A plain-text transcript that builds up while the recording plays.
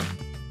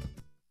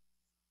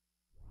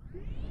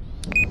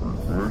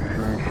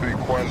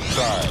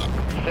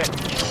5,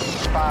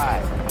 6,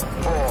 5,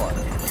 4,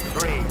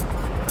 3,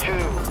 2,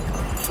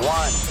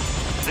 1,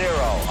 0.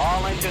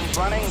 All engines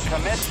running.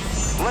 Commit.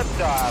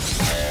 Liftoff.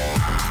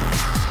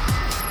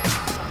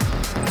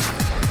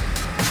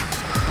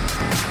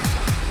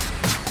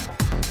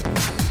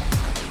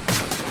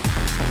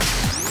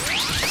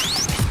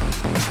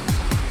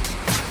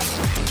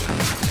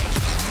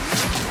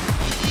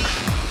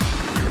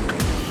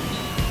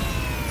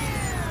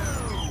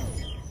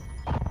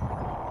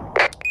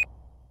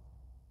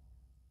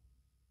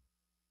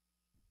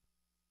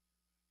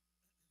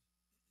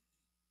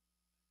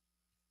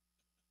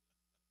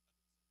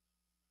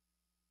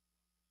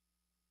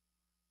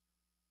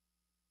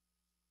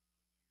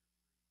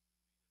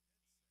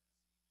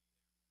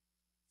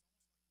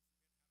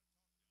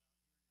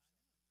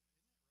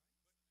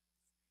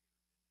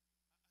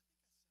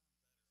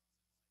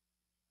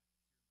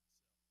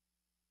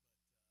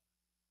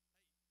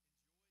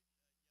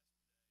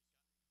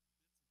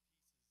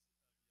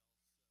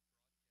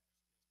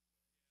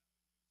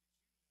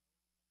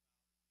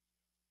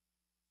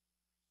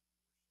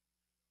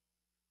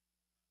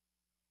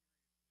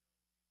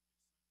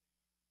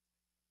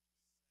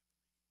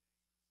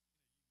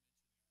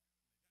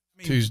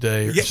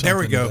 Tuesday or something. There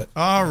we go.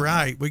 All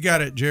right. We got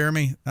it,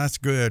 Jeremy. That's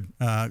good.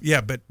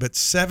 But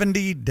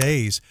 70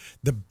 days.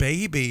 The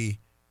baby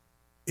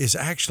is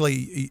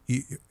actually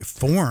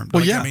formed.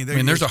 Well, I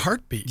mean, there's a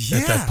heartbeat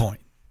at that point.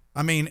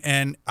 I mean,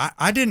 and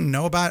I didn't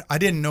know about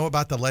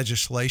the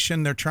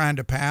legislation they're trying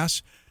to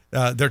pass.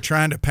 They're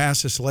trying to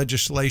pass this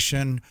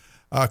legislation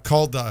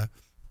called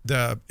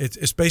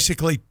it's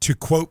basically, to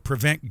quote,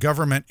 prevent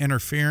government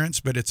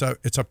interference, but it's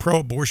a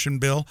pro-abortion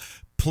bill.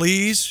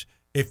 Please,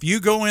 if you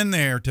go in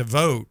there to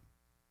vote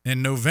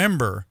in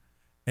November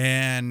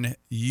and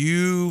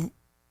you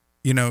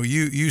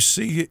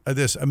see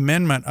this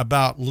amendment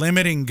about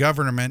limiting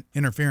government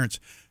interference,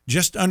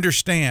 just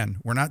understand,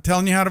 we're not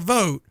telling you how to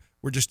vote.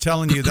 We're just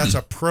telling you that's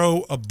a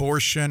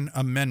pro-abortion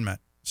amendment.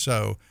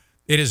 So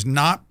it is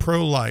not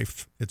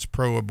pro-life. It's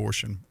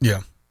pro-abortion.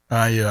 Yeah.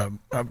 I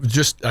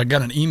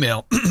got an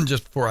email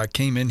just before I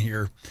came in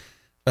here.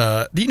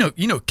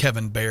 You know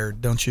Kevin Baird,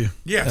 don't you?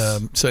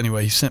 Yes. So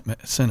anyway, he sent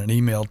an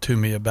email to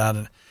me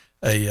about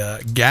a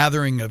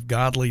gathering of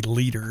godly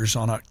leaders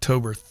on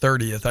October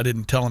 30th. I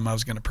didn't tell him I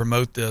was going to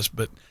promote this,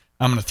 but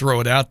I'm going to throw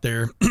it out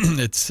there.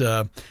 It's,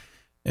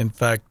 in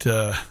fact,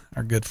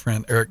 our good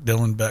friend Eric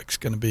Dillenbeck's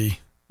going to be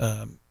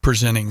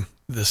presenting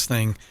this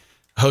thing,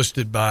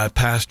 hosted by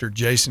Pastor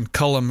Jason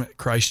Cullum at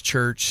Christ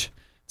Church.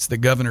 It's the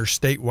governor's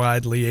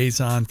statewide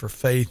liaison for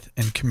faith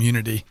and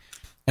community,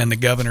 and the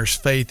Governor's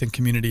Faith and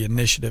Community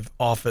Initiative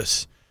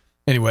Office.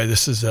 Anyway,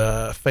 this is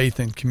a Faith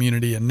and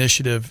Community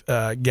Initiative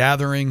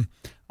gathering,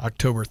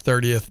 October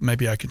 30th.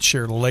 Maybe I could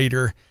share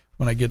later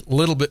when I get a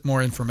little bit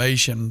more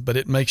information, but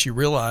it makes you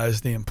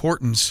realize the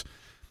importance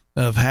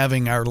of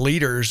having our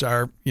leaders,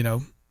 our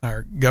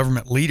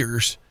government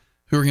leaders,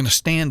 who are going to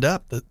stand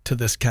up to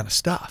this kind of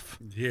stuff.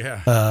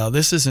 Yeah.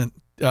 This isn't,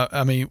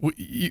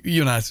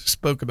 you and I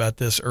spoke about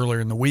this earlier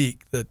in the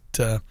week, that,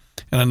 and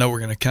I know we're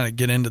going to kind of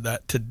get into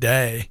that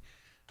today,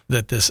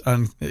 that this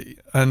the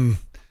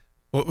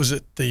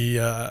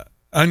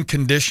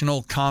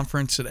unconditional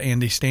conference that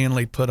Andy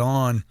Stanley put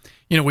on.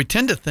 We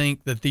tend to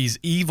think that these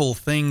evil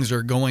things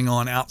are going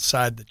on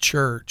outside the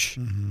church,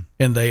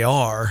 and they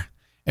are,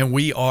 and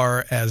we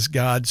are, as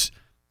God's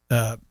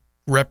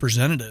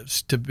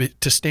representatives,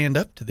 to stand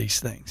up to these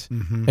things.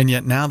 And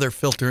yet now they're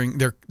filtering,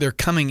 they're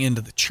coming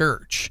into the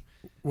church.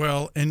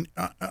 Well, and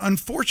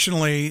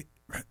unfortunately,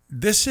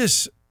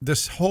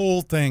 this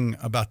whole thing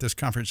about this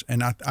conference,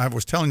 and I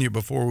was telling you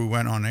before we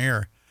went on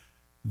air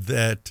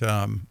that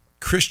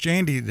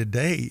Christianity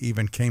Today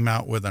even came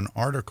out with an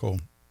article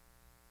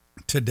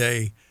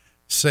today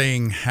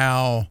saying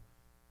how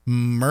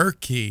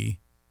murky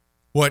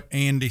what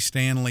Andy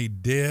Stanley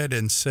did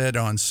and said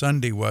on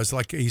Sunday was.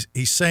 Like,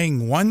 he's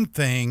saying one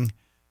thing,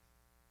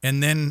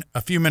 and then a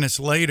few minutes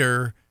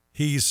later,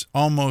 he's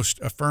almost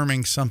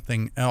affirming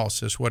something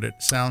else, is what it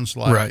sounds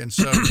like. Right. And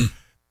so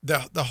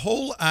the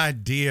whole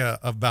idea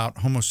about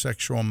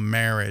homosexual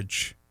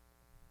marriage,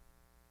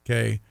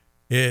 okay,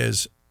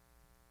 is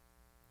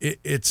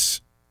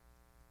it's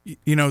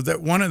that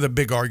one of the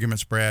big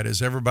arguments, Brad,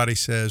 is everybody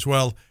says,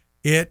 well,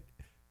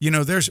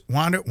 there's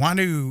why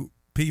do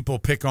people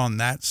pick on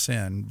that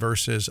sin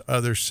versus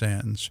other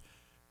sins?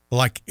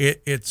 Like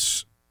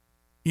it's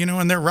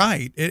and they're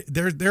right.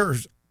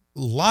 There's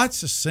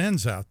lots of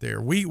sins out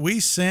there. We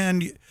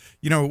sin,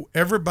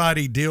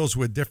 everybody deals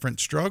with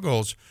different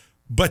struggles,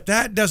 but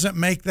that doesn't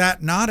make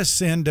that not a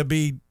sin to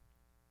be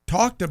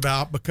talked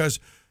about, because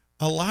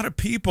a lot of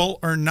people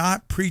are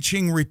not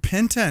preaching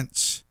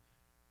repentance.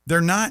 They're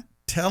not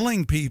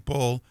telling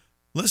people,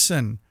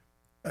 listen,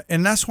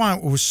 and that's why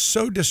it was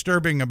so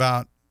disturbing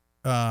about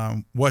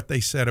what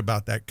they said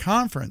about that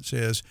conference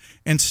is,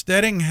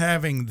 instead of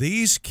having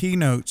these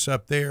keynotes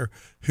up there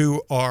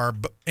who are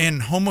in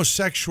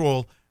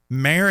homosexual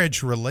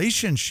marriage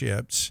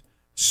relationships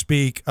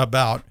speak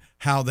about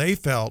how they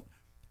felt,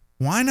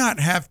 why not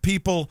have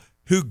people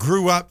who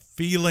grew up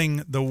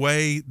feeling the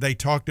way they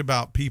talked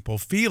about people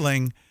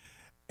feeling,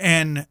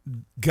 and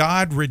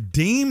God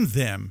redeemed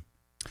them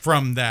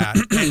from that.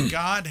 And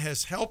God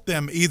has helped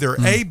them either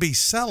A, be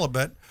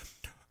celibate,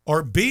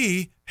 or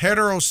B,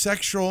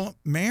 heterosexual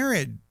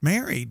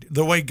married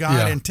the way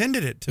God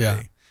intended it to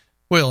be.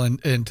 Well,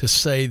 and to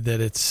say that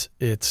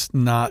it's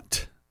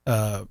not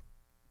that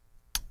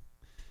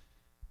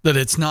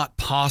it's not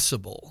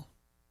possible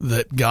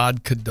that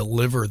God could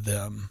deliver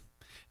them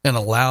and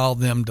allow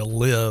them to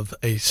live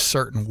a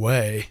certain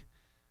way.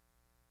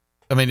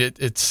 I mean,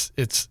 it's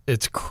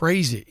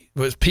crazy.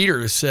 As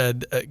Peter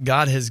said,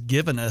 God has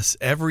given us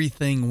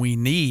everything we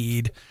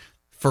need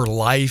for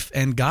life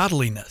and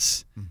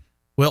godliness.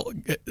 Well,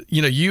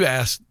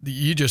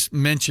 you just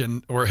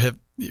mentioned or have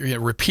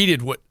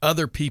repeated what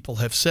other people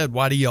have said.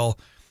 Why do y'all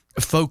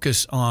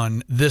focus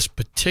on this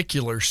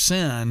particular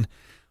sin?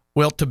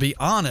 Well, to be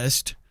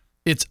honest,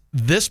 it's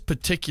this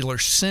particular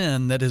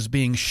sin that is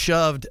being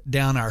shoved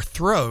down our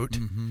throat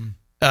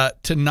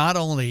to not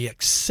only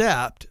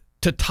accept,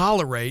 to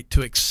tolerate,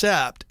 to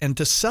accept, and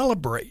to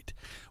celebrate.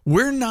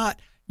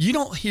 You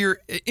don't hear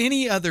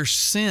any other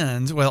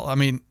sins. Well, I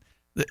mean,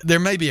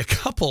 there may be a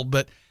couple,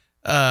 but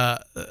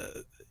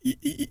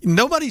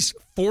nobody's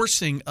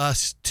forcing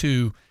us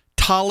to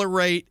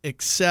tolerate,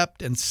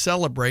 accept, and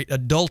celebrate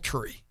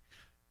adultery.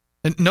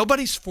 And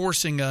nobody's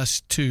forcing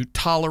us to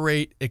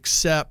tolerate,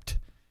 accept,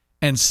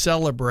 and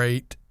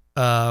celebrate,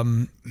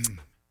 thievery.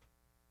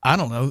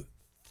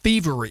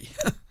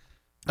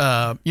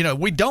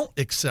 We don't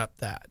accept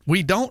that.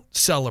 We don't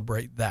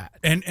celebrate that.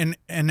 And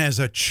as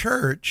a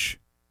church,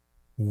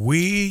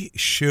 we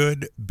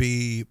should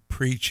be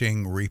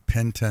preaching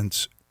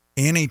repentance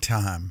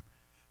anytime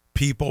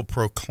people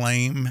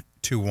proclaim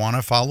to want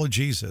to follow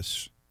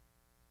Jesus.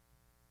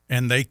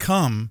 And they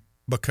come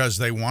because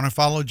they want to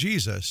follow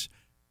Jesus.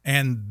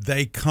 And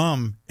they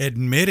come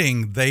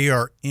admitting they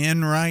are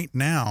in right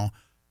now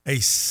a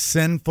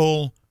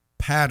sinful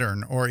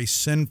pattern or a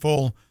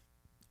sinful,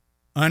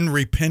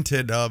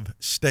 unrepented of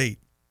state.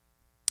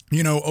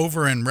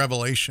 Over in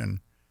Revelation,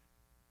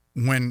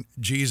 when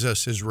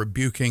Jesus is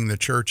rebuking the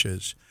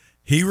churches,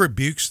 he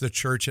rebukes the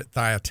church at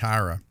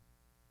Thyatira.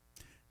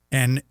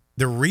 And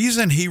the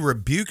reason he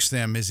rebukes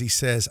them is he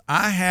says,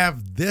 I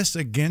have this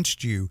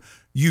against you.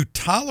 You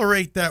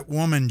tolerate that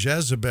woman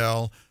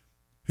Jezebel,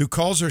 who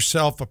calls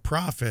herself a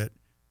prophet,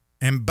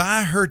 and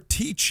by her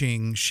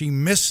teaching, she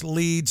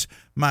misleads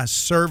my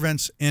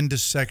servants into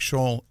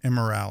sexual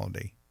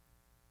immorality.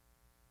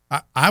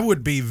 I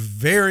would be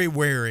very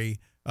wary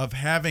of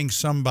having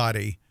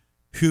somebody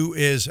who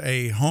is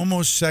a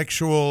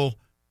homosexual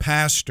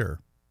pastor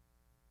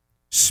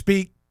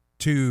speak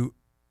to,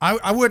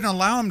 I wouldn't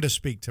allow him to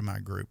speak to my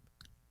group.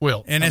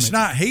 Well, and it's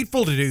not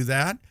hateful to do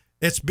that.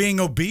 It's being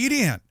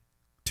obedient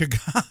to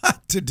God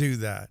to do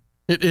that.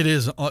 It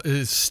is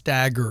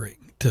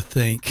staggering to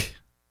think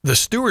the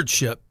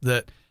stewardship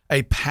that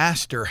a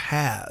pastor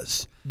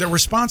has. The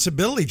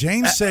responsibility.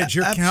 James said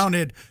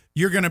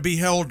you're going to be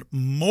held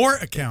more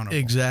accountable.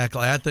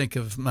 Exactly. I think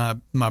of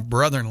my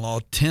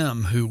brother-in-law,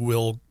 Tim, who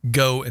will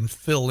go and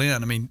fill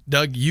in. I mean,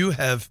 Doug, you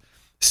have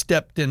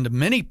stepped into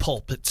many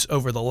pulpits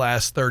over the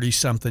last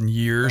 30-something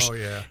years. Oh,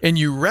 yeah. And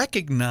you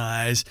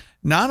recognize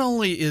not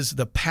only is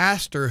the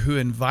pastor who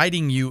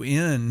inviting you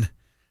in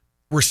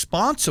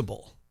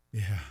responsible,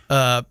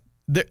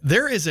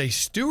 there is a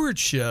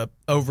stewardship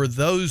over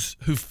those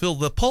who fill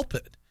the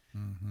pulpit.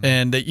 Mm-hmm.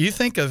 And you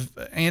think of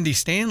Andy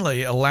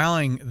Stanley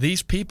allowing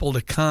these people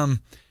to come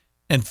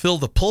and fill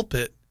the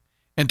pulpit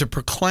and to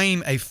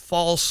proclaim a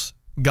false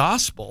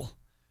gospel.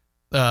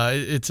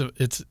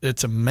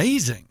 It's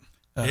amazing.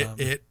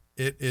 It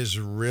is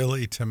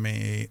really, to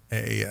me,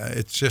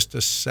 it's just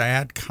a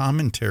sad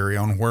commentary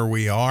on where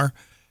we are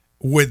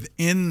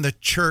within the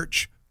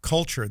church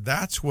culture.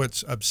 That's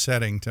what's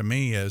upsetting to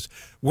me is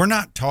we're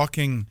not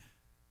talking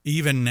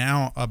even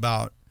now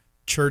about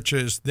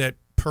churches that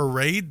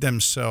parade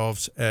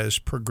themselves as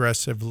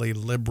progressively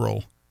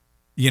liberal,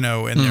 in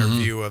their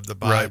view of the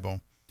Bible.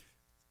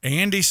 Right.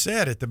 Andy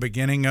said at the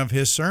beginning of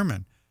his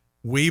sermon,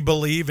 we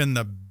believe in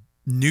the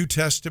New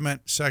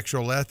Testament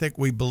sexual ethic.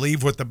 We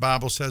believe what the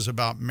Bible says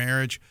about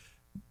marriage.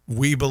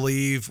 We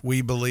believe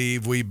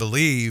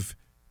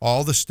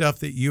all the stuff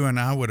that you and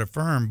I would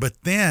affirm.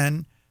 But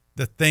then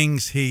the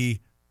things he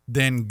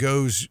then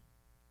goes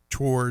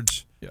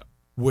towards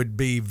would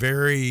be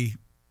very,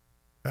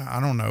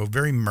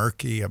 very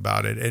murky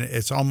about it. And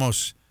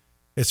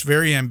it's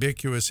very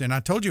ambiguous. And I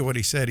told you what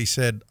he said. He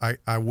said,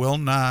 I will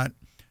not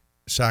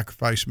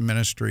sacrifice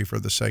ministry for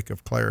the sake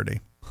of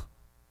clarity.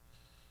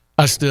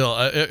 I still,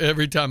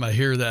 every time I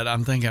hear that,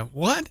 I'm thinking,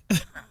 what?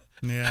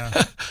 Yeah.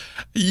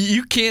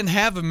 You can't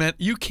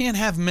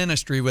have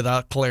ministry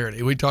without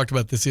clarity. We talked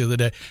about this the other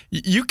day.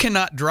 You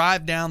cannot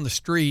drive down the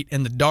street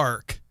in the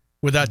dark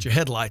without your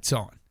headlights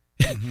on.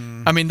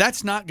 Mm-hmm. I mean,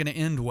 that's not going to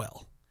end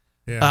well.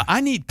 Yeah.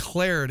 I need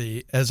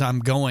clarity as I'm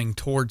going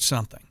towards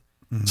something.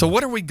 Mm-hmm. So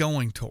what are we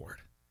going toward?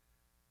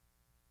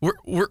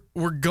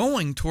 We're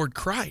going toward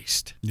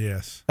Christ.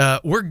 Yes.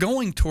 We're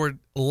going toward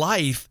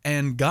life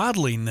and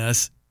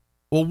godliness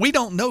Well, we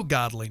don't know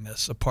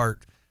godliness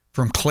apart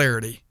from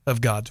clarity of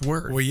God's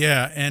word. Well,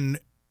 yeah, and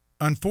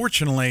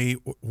unfortunately,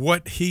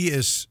 what he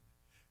is,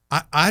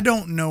 I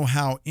don't know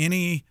how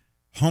any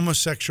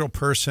homosexual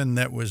person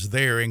that was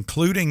there,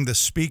 including the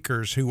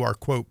speakers who are,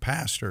 quote,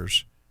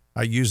 pastors,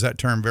 I use that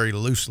term very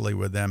loosely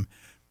with them,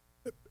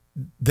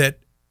 that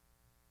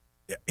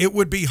it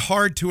would be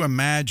hard to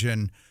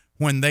imagine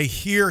when they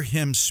hear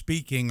him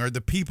speaking, or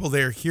the people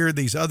there hear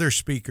these other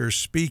speakers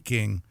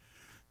speaking,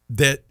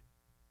 that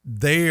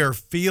they are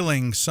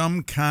feeling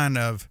some kind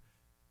of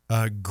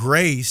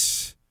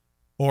grace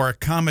or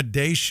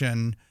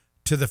accommodation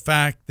to the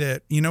fact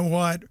that, you know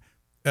what,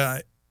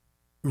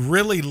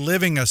 really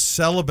living a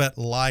celibate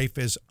life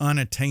is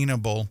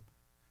unattainable,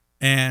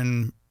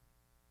 and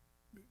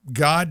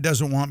God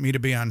doesn't want me to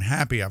be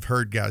unhappy. I've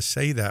heard guys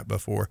say that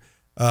before,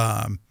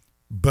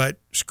 but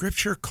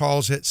Scripture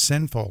calls it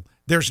sinful.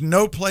 There's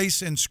no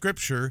place in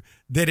Scripture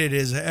that it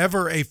is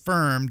ever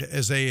affirmed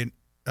as an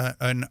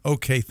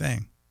okay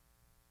thing.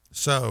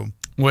 So,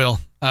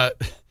 well, I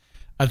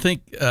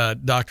think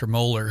Dr.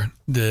 Moeller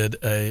did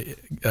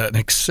an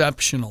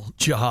exceptional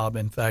job.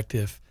 In fact,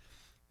 if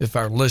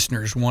our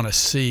listeners want to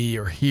see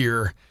or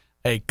hear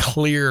a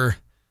clear,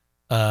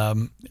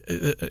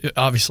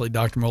 obviously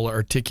Dr. Moeller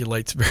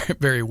articulates very,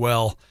 very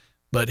well,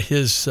 but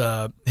his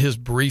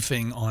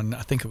briefing on,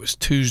 I think it was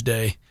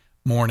Tuesday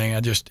morning, I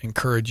just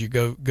encourage you,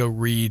 go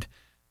read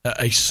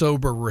a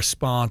sober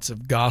response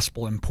of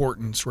gospel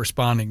importance,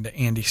 responding to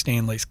Andy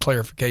Stanley's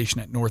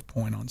clarification at North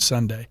Point on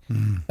Sunday.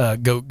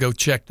 Go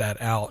check that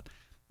out.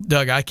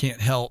 Doug, I can't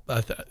help.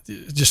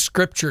 Just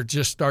Scripture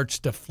just starts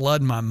to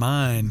flood my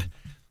mind.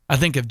 I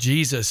think of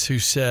Jesus, who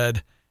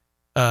said,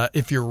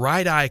 if your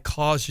right eye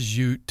causes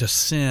you to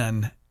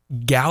sin,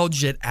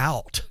 gouge it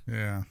out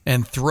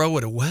and throw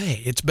it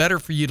away. It's better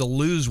for you to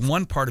lose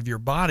one part of your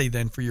body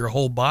than for your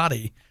whole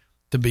body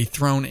to be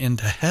thrown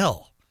into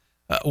hell.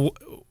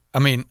 I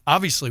mean,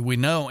 obviously we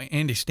know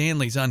Andy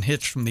Stanley's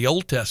unhitched from the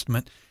Old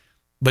Testament,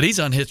 but he's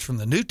unhitched from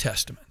the New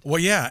Testament. Well,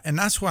 yeah, and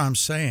that's why I'm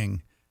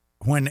saying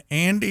when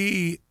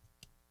Andy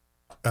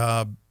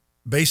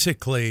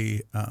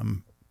basically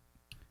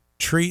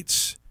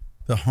treats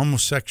the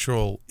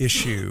homosexual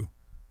issue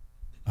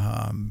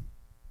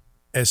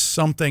as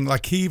something,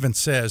 like he even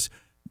says,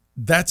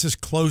 that's as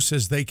close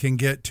as they can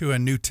get to a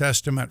New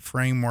Testament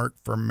framework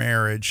for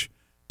marriage,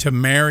 to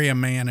marry a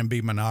man and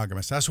be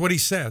monogamous. That's what he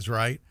says,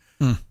 right?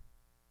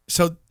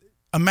 So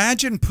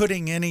imagine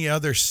putting any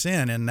other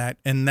sin in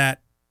that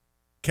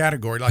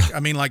category. Like, I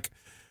mean, like,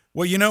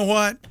 well, you know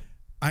what?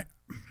 I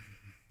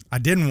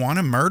didn't want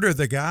to murder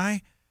the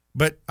guy,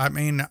 but I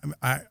mean,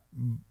 I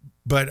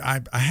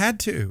had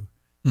to,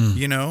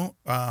 you know,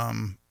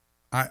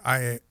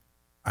 I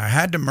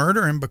had to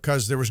murder him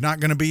because there was not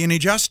going to be any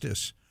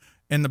justice,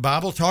 and the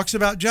Bible talks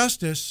about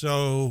justice.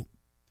 So,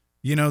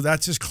 you know,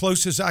 that's as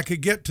close as I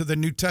could get to the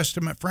New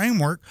Testament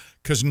framework,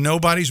 because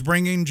nobody's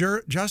bringing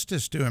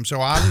justice to him.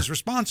 So I was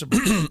responsible.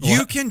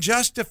 You can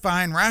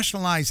justify and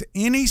rationalize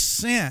any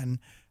sin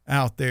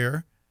out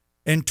there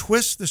and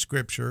twist the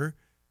Scripture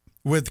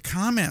with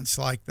comments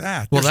like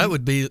that. Well, that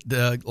would be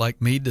like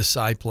me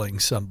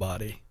discipling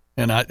somebody,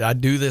 and I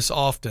do this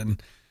often,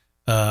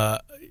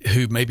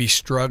 who may be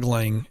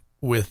struggling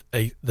with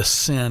the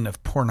sin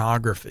of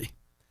pornography.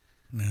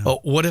 Yeah.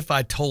 But what if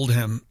I told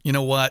him, you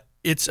know what?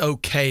 It's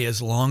okay as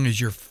long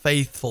as you're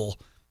faithful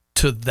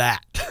to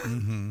that.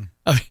 Mm-hmm.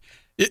 I mean,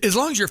 as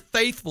long as you're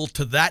faithful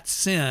to that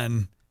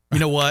sin, you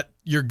know what?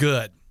 You're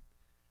good.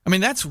 I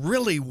mean, that's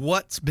really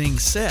what's being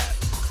said.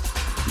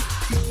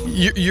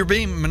 You're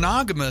being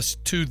monogamous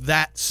to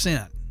that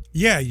sin.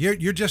 Yeah,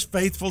 you're just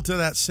faithful to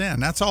that sin.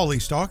 That's all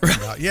he's talking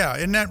about. Yeah,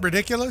 isn't that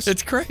ridiculous?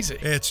 It's crazy.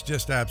 It's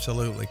just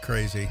absolutely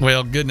crazy.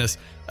 Well, goodness.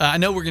 I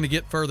know we're going to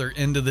get further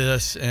into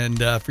this,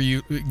 and for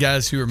you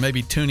guys who are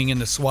maybe tuning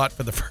into SWAT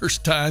for the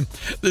first time,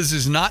 this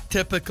is not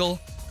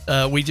typical.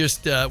 We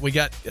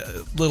got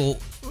a little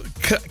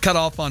cut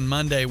off on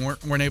Monday.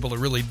 Weren't able to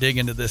really dig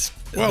into this.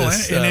 Well,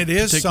 and it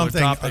is something,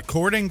 topic.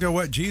 According to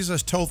what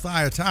Jesus told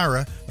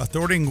Thyatira,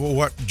 according to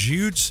what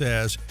Jude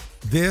says,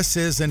 this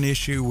is an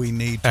issue we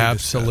need to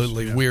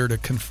absolutely discuss. Yeah. We're to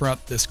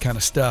confront this kind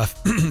of stuff.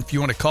 If you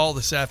want to call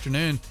this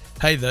afternoon,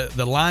 hey,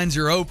 the lines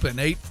are open,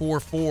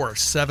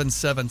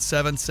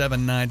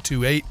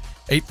 844-777-7928,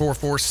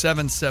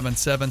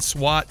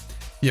 844-777-SWAT. If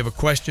you have a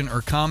question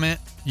or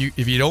comment,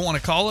 if you don't want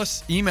to call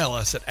us, email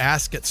us at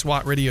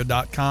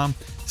ask@swatradio.com.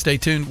 Stay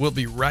tuned. We'll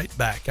be right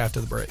back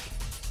after the break.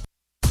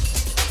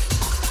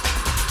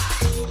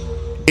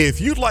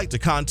 If you'd like to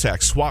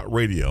contact SWAT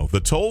Radio,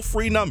 the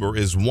toll-free number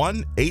is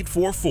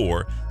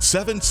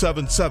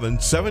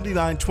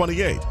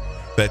 1-844-777-7928.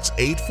 That's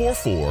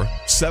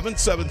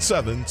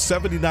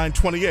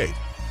 844-777-7928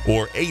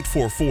 or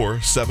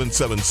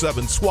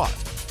 844-777-SWAT.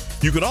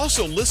 You can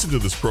also listen to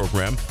this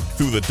program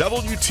through the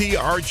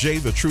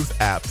WTRJ The Truth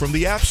app from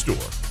the App Store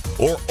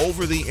or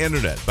over the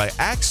internet by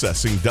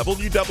accessing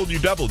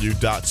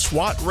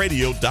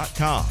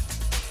www.swatradio.com.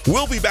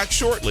 We'll be back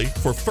shortly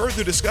for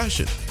further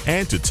discussion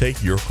and to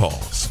take your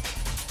calls.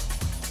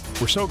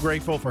 We're so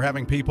grateful for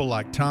having people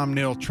like Tom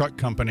Neal Truck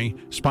Company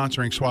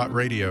sponsoring SWAT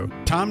Radio.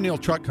 Tom Neal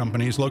Truck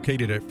Company is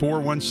located at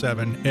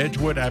 417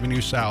 Edgewood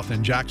Avenue South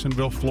in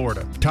Jacksonville,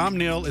 Florida. Tom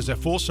Neal is a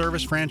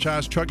full-service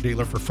franchise truck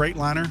dealer for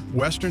Freightliner,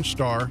 Western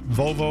Star,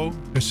 Volvo,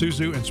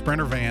 Isuzu, and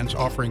Sprinter vans,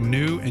 offering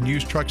new and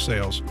used truck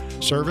sales,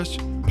 service,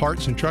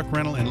 parts, and truck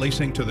rental and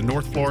leasing to the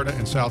North Florida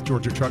and South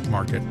Georgia truck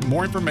market.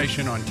 More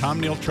information on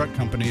Tom Neal Truck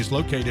Company is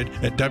located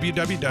at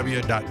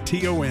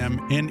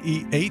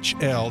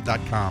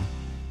www.tomnehl.com.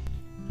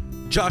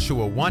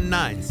 Joshua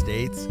 1:9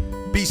 states,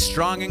 "Be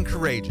strong and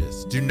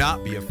courageous. Do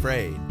not be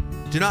afraid.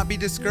 Do not be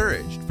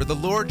discouraged, for the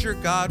Lord your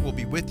God will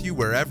be with you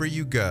wherever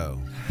you go."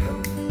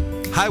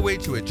 Highway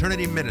to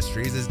Eternity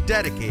Ministries is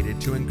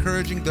dedicated to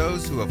encouraging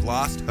those who have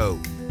lost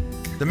hope.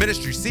 The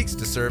ministry seeks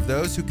to serve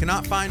those who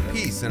cannot find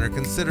peace and are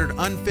considered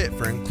unfit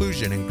for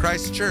inclusion in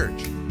Christ's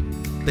church.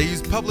 They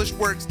use published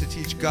works to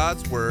teach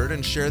God's Word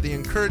and share the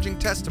encouraging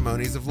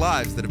testimonies of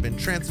lives that have been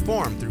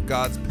transformed through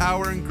God's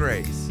power and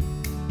grace.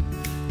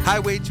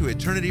 Highway to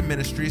Eternity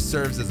Ministries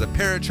serves as a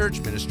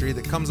parachurch ministry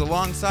that comes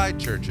alongside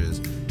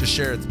churches to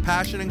share its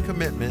passion and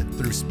commitment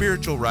through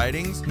spiritual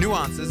writings,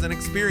 nuances, and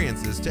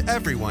experiences to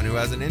everyone who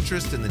has an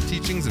interest in the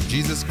teachings of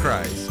Jesus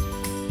Christ.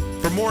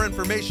 For more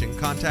information,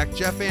 contact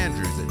Jeff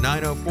Andrews at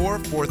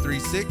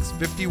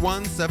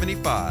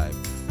 904-436-5175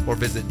 or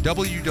visit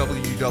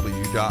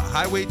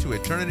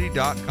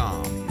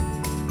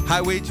www.highwaytoeternity.com.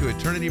 Highway to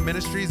Eternity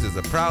Ministries is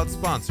a proud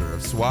sponsor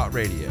of SWAT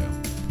Radio.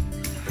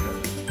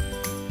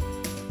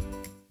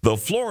 The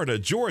Florida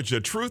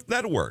Georgia Truth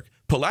Network.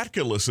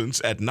 Palatka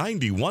listens at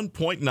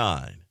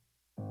 91.9.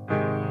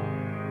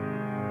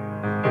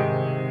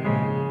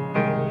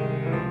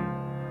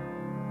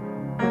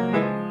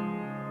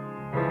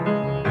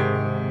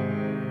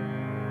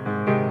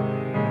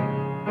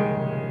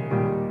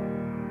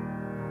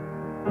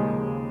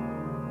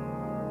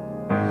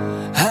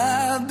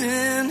 I've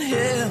been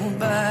held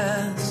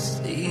by the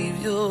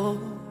Savior.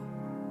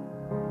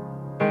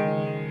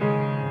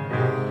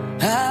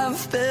 I've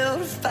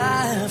felt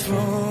fire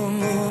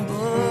from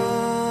above.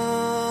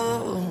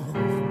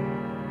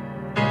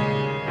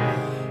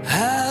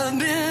 I've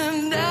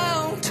been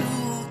down to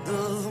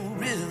the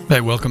river.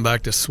 Hey, welcome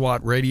back to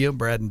SWAT Radio.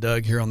 Brad and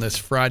Doug here on this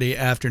Friday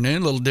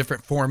afternoon. A little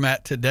different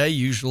format today.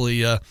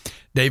 Usually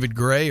David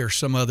Gray or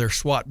some other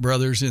SWAT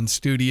brothers in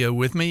studio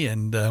with me,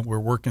 and we're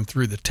working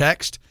through the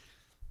text.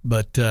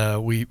 But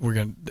we're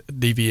going to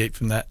deviate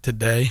from that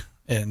today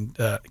and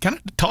kind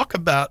of talk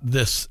about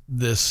this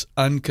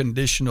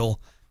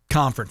unconditional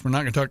conference. We're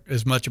not going to talk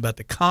as much about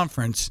the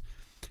conference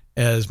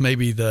as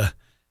maybe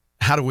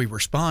how do we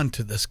respond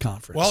to this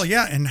conference. Well,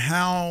 yeah, and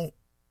how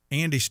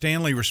Andy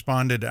Stanley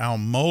responded to Al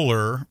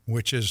Mohler,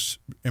 which is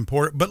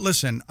important. But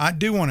listen, I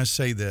do want to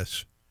say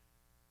this.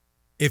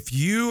 If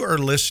you are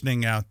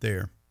listening out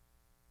there,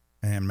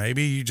 and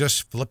maybe you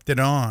just flipped it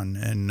on,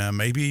 and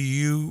maybe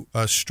you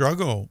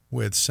struggle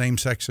with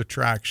same-sex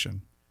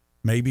attraction.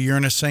 Maybe you're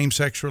in a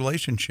same-sex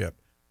relationship.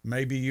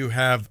 Maybe you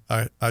have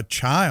a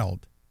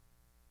child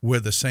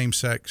with the same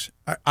sex.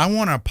 I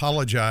want to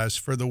apologize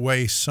for the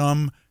way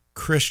some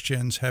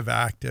Christians have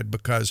acted,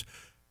 because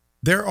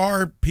there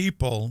are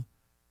people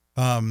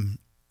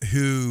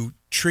who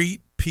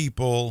treat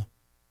people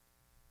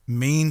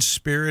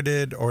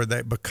mean-spirited, or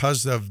that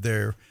because of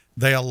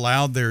they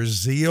allow their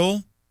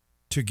zeal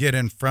to get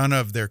in front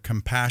of their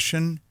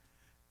compassion.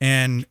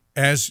 And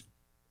as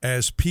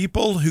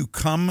people who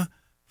come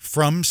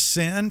from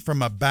sin,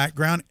 from a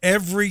background,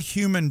 every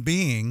human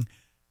being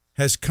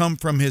has come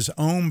from his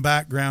own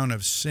background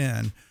of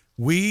sin.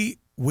 We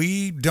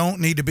don't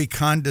need to be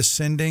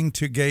condescending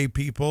to gay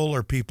people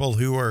or people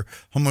who are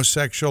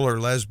homosexual or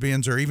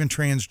lesbians or even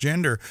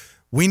transgender.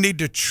 We need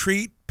to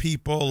treat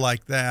people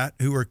like that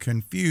who are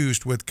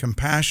confused with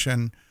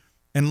compassion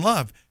and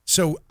love.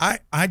 So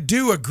I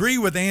do agree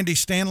with Andy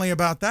Stanley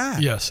about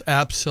that. Yes,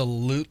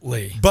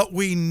 absolutely. But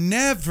we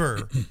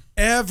never,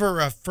 ever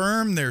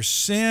affirm their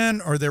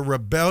sin or their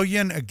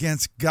rebellion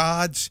against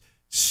God's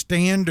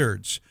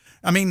standards.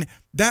 I mean,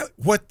 that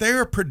what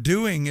they're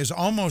doing is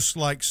almost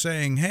like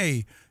saying,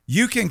 hey,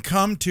 you can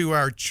come to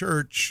our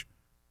church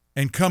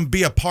and come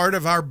be a part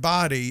of our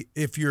body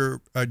if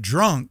you're a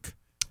drunk.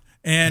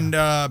 And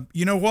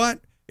you know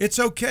what? It's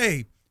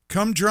okay.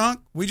 Come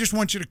drunk. We just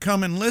want you to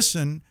come and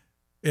listen.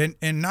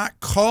 And not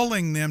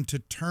calling them to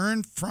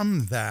turn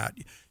from that.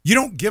 You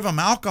don't give them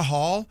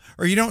alcohol,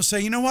 or you don't say,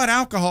 you know what,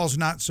 alcohol's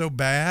not so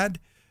bad.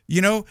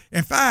 You know,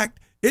 in fact,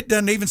 it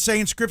doesn't even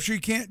say in Scripture you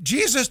can't.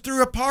 Jesus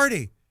threw a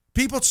party.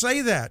 People say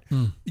that.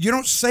 You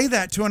don't say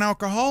that to an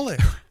alcoholic.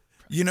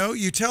 You know,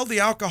 you tell the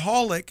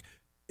alcoholic,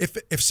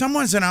 if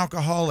someone's an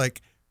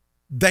alcoholic,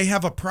 they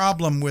have a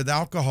problem with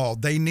alcohol.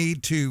 They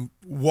need to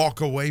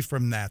walk away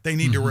from that. They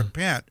need to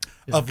repent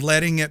of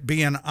letting it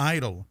be an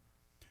idol.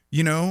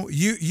 You know,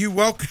 you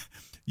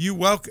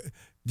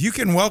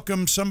can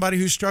welcome somebody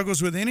who struggles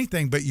with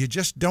anything, but you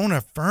just don't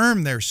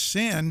affirm their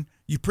sin.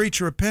 You preach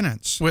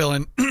repentance. Well,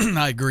 and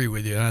I agree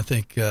with you. I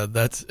think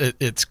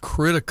it's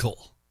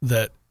critical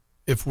that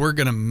if we're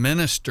going to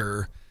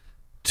minister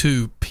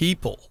to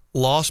people,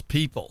 lost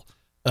people,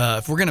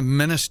 if we're going to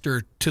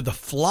minister to the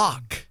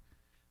flock,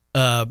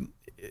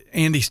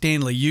 Andy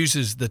Stanley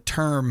uses the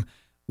term,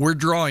 we're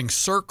drawing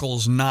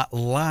circles, not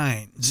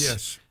lines.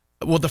 Yes.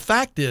 Well, the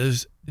fact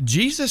is,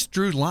 Jesus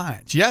drew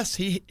lines. Yes,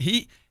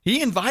 he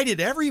invited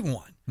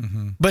everyone,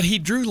 but he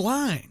drew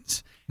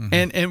lines.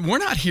 And we're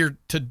not here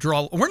to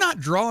draw. We're not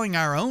drawing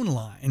our own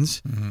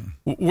lines.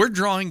 We're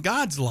drawing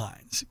God's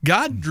lines.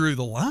 God drew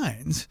the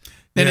lines.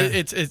 And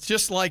it's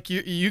just like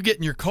you get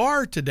in your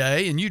car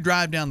today and you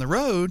drive down the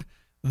road,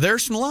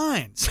 there's some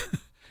lines.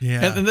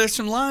 Yeah. And there's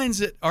some lines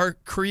that are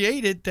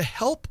created to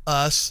help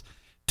us,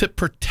 to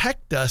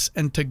protect us,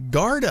 and to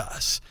guard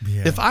us.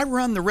 Yeah. If I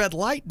run the red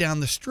light down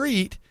the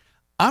street,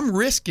 I'm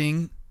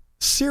risking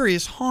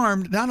serious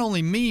harm, not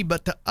only me,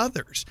 but to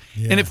others.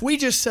 Yeah. And if we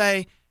just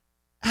say,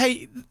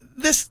 hey,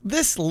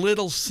 this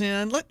little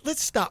sin,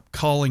 let's stop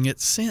calling it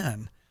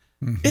sin.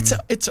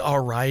 It's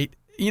all right.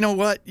 You know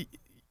what?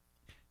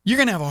 You're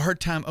going to have a hard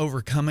time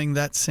overcoming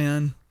that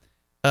sin.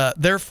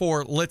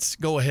 Therefore, let's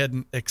go ahead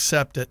and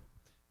accept it,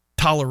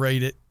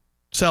 tolerate it,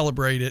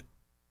 celebrate it,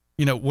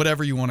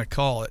 whatever you want to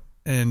call it.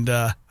 And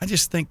I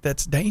just think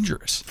that's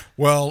dangerous.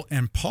 Well,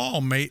 and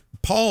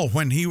Paul,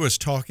 when he was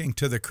talking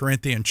to the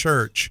Corinthian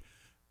church,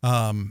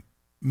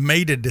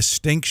 made a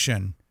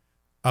distinction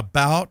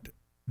about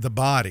the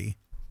body.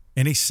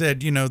 And he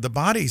said, the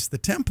body's the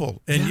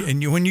temple.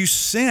 And when you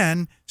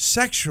sin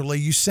sexually,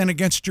 you sin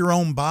against your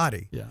own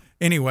body. Yeah.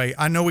 Anyway,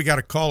 I know we got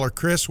a caller.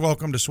 Chris,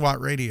 welcome to SWAT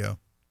Radio.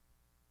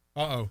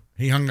 Uh-oh,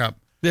 he hung up.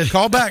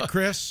 Call back,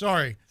 Chris.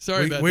 Sorry.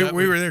 Sorry about we, that.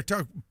 We were there.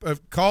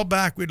 Call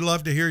back. We'd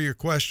love to hear your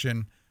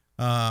question.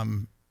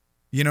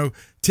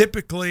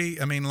 Typically,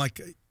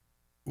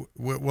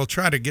 we'll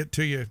try to get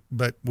to you,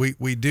 but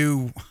we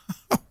do,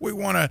 we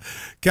want to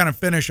kind of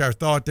finish our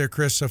thought there,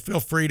 Chris. So feel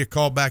free to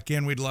call back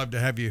in. We'd love to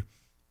have you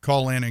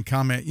call in and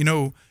comment.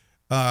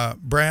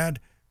 Brad,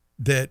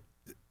 that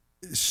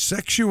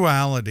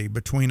sexuality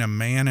between a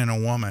man and a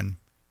woman,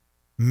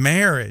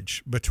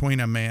 marriage between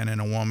a man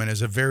and a woman,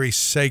 is a very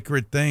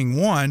sacred thing.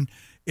 One,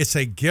 it's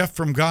a gift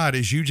from God,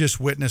 as you just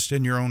witnessed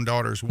in your own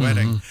daughter's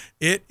wedding.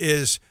 It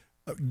is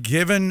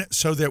given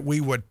so that we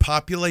would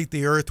populate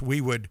the earth.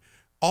 We would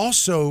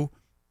also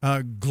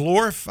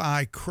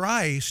glorify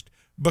Christ,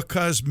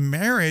 because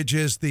marriage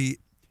is the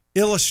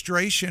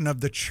illustration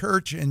of the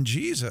church and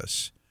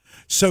Jesus.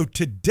 So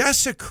to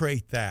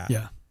desecrate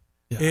that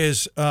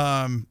is,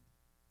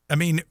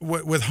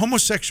 with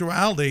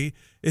homosexuality,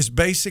 is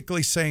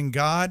basically saying,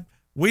 God,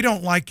 we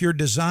don't like your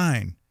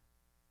design.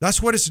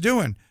 That's what it's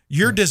doing.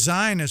 Your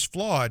design is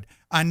flawed.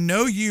 I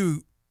know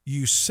you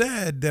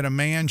said that a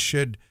man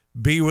should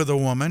be with a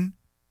woman,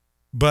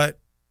 but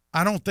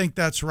I don't think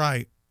that's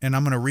right. And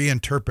I'm going to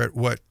reinterpret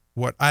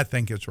what I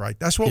think is right.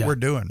 That's what we're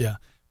doing. Yeah.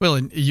 Well,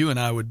 and you and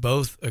I would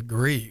both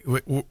agree.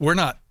 We're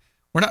not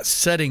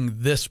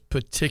setting this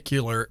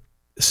particular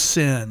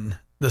sin,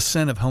 the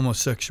sin of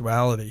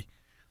homosexuality,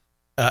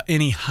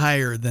 any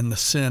higher than the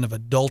sin of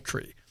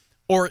adultery.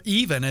 Or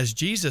even, as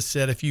Jesus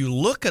said, if you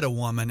look at a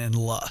woman in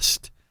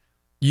lust,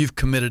 you've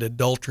committed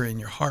adultery in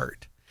your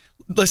heart.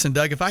 Listen,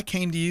 Doug, if I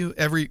came to you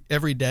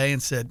every day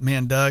and said,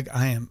 man, Doug,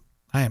 I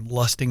am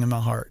lusting in my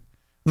heart.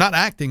 I'm not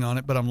acting on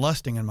it, but I'm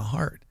lusting in my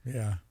heart.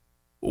 Yeah.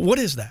 What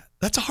is that?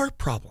 That's a heart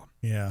problem.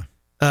 Yeah.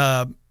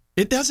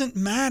 It doesn't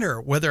matter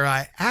whether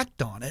I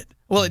act on it.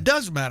 Well, it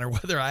does matter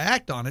whether I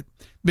act on it,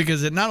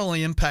 because it not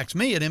only impacts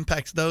me, it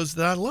impacts those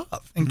that I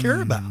love and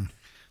care about.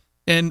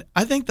 And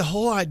I think the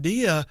whole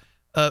idea,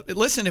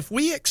 listen, if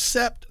we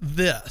accept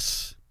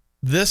this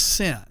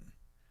sin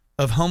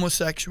of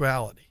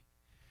homosexuality,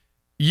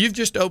 you've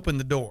just opened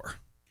the door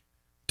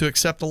to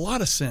accept a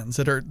lot of sins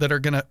that are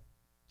going to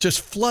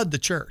just flood the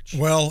church.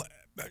 Well,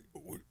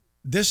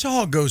 this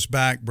all goes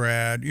back,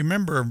 Brad. You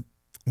remember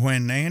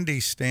when Andy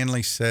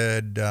Stanley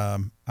said,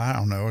 I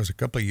don't know, it was a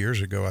couple of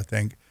years ago, I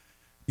think,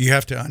 you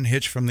have to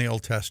unhitch from the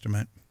Old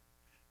Testament.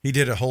 He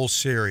did a whole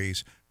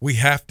series. We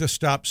have to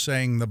stop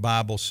saying the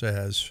Bible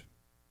says.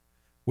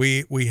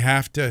 We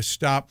have to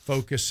stop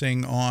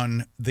focusing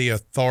on the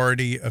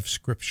authority of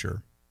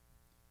Scripture.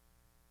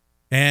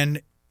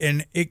 And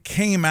it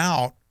came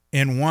out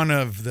in one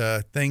of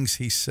the things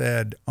he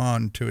said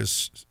on to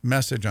his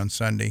message on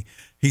Sunday.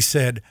 He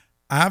said,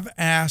 I've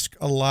asked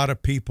a lot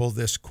of people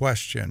this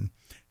question.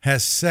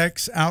 Has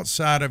sex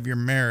outside of your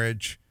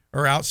marriage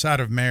or outside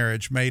of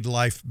marriage made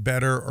life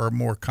better or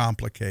more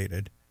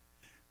complicated?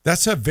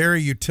 That's a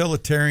very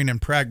utilitarian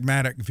and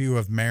pragmatic view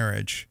of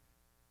marriage.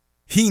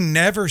 He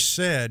never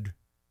said,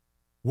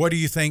 what do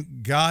you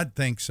think God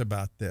thinks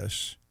about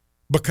this?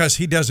 Because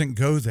he doesn't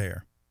go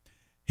there.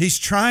 He's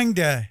trying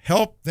to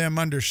help them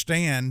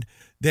understand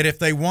that if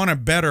they want a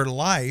better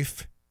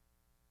life,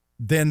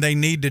 then they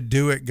need to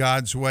do it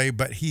God's way,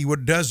 but he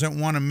doesn't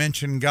want to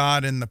mention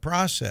God in the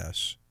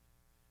process.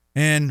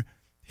 And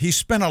he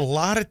spent a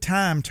lot of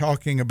time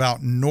talking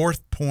about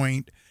North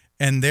Point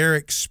and their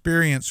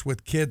experience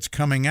with kids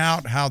coming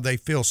out, how they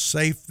feel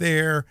safe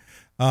there.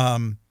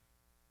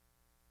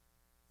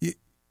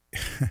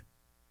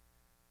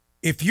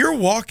 If you're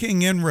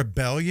walking in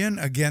rebellion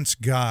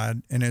against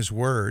God and his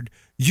word,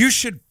 You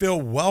should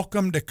feel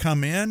welcome to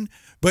come in,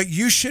 but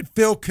you should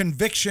feel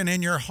conviction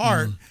in your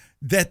heart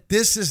that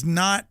this is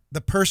not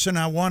the person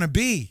I want to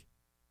be.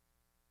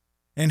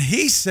 And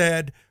he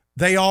said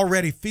they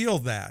already feel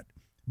that,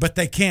 but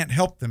they can't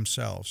help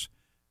themselves.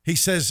 He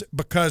says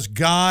because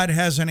God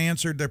hasn't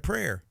answered their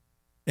prayer,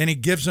 and he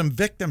gives them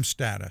victim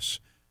status.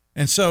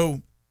 And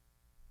so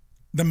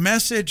the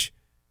message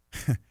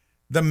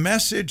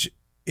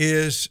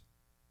is,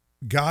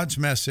 God's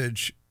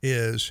message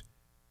is,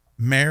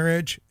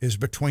 marriage is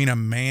between a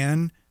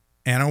man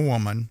and a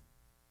woman,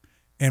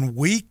 and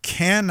we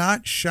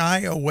cannot shy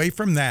away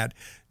from that.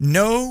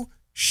 No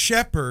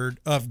shepherd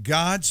of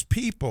God's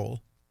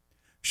people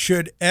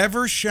should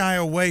ever shy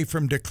away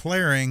from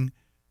declaring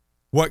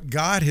what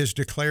God has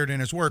declared in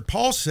his word.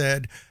 Paul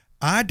said,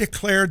 I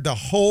declared the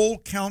whole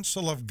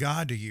counsel of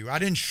God to you. I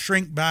didn't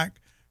shrink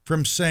back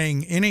from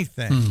saying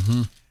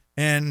anything.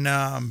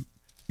 And,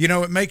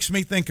 it makes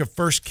me think of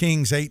 1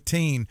 Kings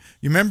 18.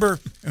 You remember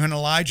in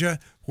Elijah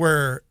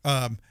where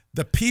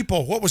the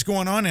people, what was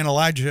going on in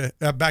Elijah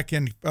back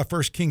in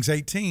 1 Kings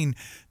 18?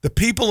 The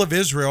people of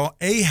Israel,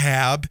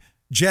 Ahab,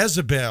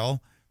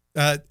 Jezebel,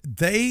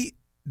 they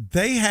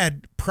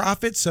had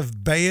prophets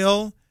of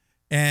Baal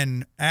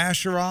and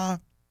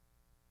Asherah,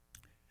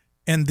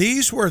 and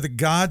these were the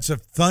gods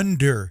of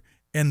thunder,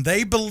 and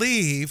they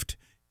believed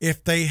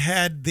if they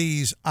had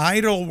these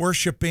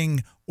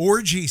idol-worshiping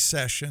orgy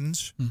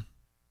sessions,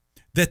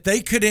 that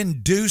they could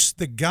induce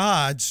the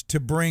gods to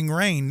bring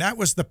rain. That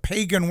was the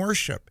pagan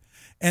worship.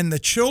 And the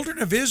children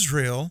of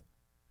Israel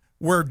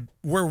were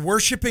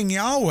worshiping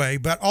Yahweh,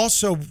 but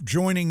also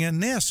joining in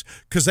this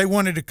because they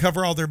wanted to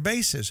cover all their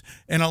bases.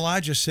 And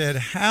Elijah said,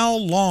 how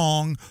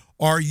long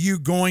are you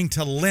going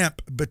to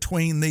limp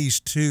between these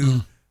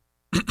two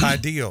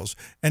ideals?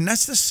 And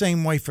that's the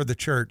same way for the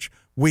church.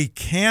 We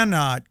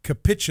cannot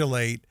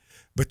capitulate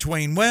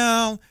between,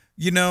 they're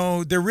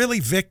really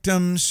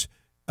victims.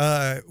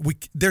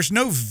 There's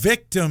no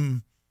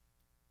victim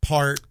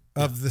part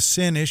of the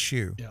sin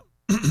issue. Yeah.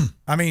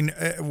 I mean,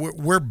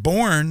 we're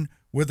born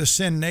with a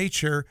sin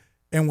nature,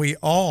 and we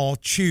all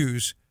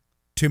choose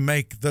to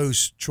make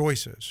those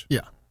choices.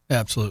 Yeah,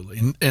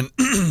 absolutely. And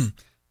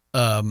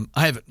I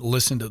haven't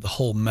listened to the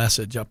whole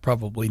message. I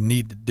probably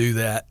need to do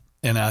that.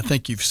 And I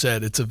think you've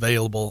said it's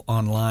available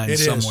online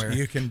somewhere. It is.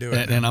 You can do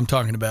it. And I'm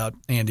talking about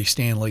Andy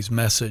Stanley's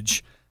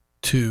message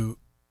to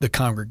the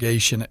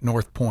congregation at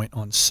North Point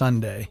on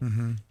Sunday.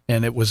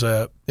 And it was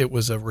a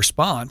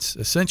response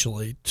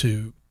essentially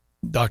to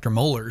Dr.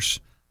 Muller's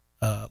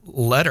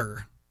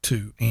letter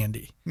to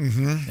Andy.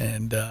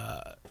 And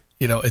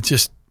it's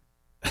just,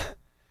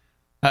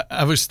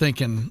 I was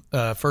thinking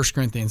 1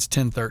 Corinthians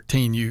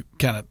 10:13, you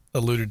kind of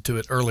alluded to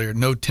it earlier.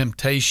 No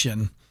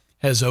temptation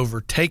has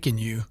overtaken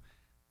you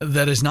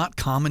that is not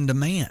common to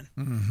man.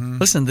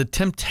 Listen, the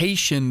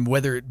temptation,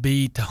 whether it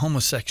be to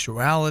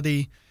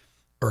homosexuality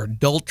or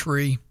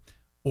adultery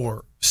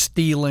or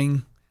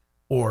stealing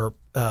or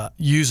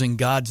using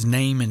God's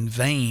name in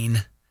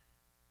vain,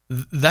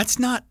 that's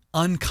not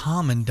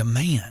uncommon to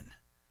man.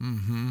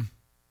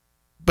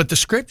 But the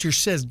scripture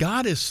says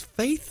God is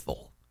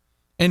faithful,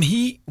 and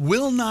he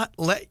will not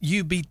let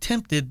you be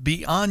tempted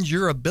beyond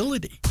your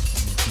ability.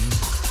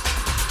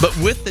 But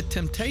with the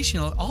temptation,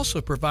 he'll also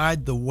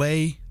provide the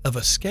way of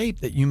escape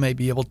that you may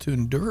be able to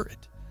endure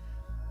it.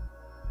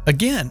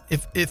 Again,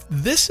 if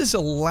this is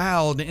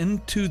allowed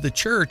into the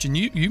church, and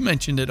you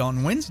mentioned it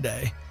on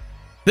Wednesday,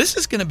 this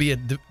is going to be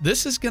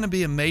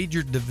a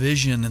major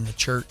division in the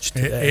church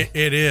today.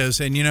 It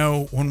is, and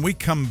when we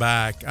come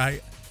back,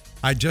 I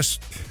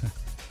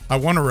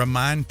want to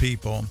remind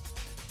people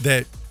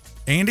that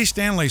Andy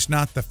Stanley's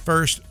not the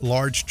first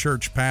large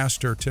church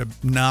pastor to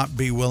not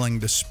be willing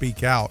to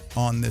speak out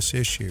on this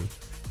issue.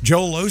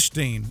 Joel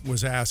Osteen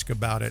was asked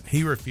about it.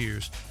 He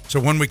refused. So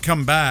when we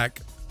come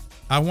back,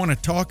 I want to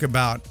talk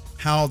about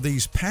how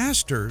these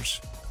pastors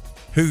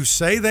who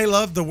say they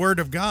love the Word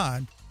of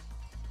God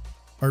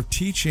are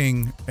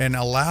teaching and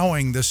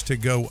allowing this to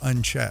go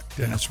unchecked.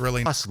 And it's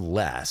really costs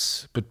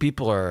less, but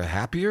people are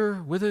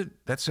happier with it.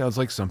 That sounds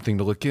like something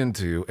to look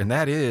into, and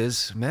that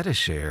is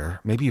MediShare.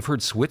 Maybe you've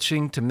heard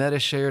switching to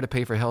MediShare to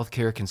pay for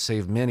healthcare can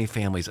save many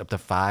families up to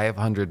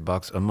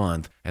 $500 a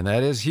month, and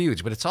that is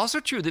huge. But it's also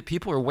true that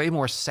people are way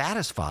more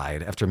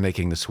satisfied after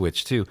making the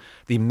switch too.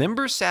 The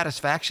member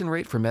satisfaction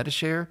rate for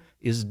MediShare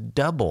is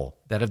double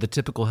that of the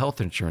typical health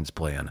insurance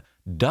plan.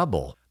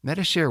 Double.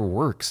 MediShare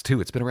works,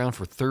 too. It's been around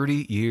for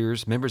 30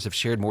 years. Members have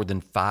shared more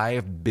than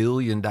 $5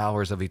 billion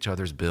of each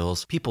other's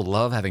bills. People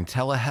love having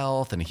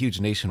telehealth and a huge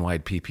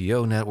nationwide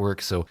PPO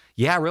network. So,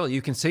 yeah, really,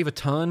 you can save a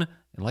ton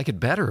and like it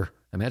better.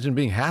 Imagine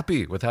being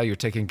happy with how you're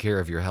taking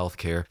care of your health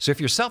care. So if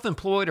you're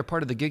self-employed or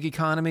part of the gig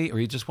economy, or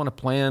you just want a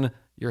plan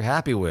you're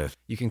happy with,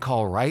 you can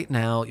call right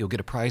now. You'll get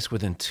a price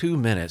within 2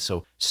 minutes.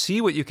 So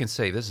see what you can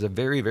save. This is a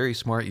very, very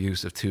smart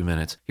use of 2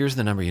 minutes. Here's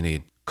the number you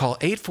need. Call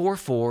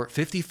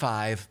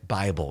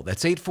 844-55-BIBLE.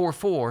 That's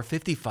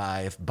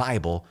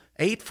 844-55-BIBLE.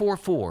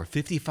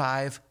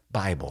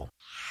 844-55-BIBLE.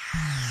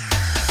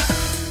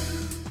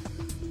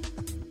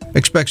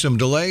 Expect some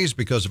delays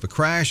because of a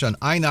crash on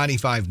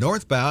I-95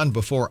 northbound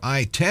before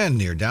I-10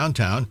 near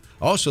downtown.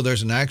 Also,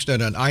 there's an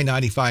accident on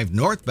I-95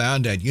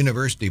 northbound at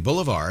University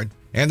Boulevard.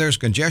 And there's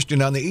congestion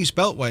on the East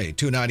Beltway,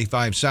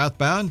 295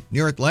 southbound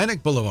near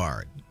Atlantic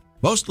Boulevard.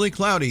 Mostly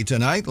cloudy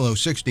tonight, low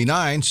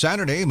 69.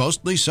 Saturday,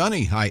 mostly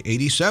sunny, high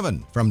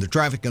 87. From the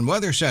Traffic and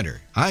Weather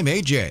Center, I'm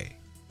AJ.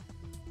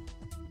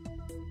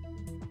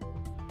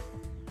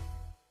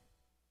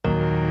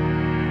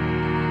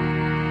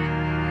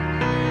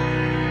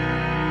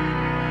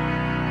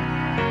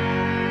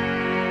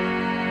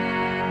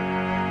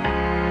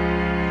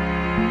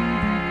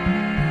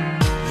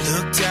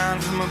 Look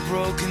down from a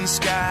broken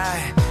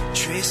sky,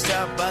 traced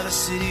out by the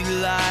city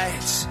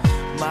lights.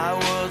 My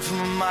world from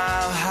a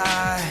mile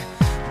high,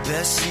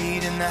 best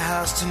seat in the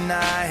house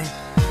tonight.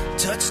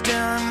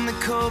 Touchdown in the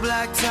cold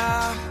black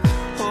top,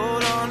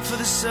 hold on for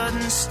the sudden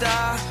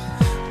stop.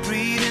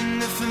 Breathe in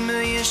the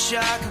familiar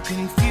shock of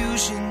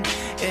confusion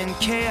and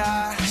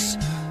chaos.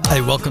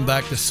 Hey, welcome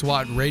back to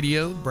SWAT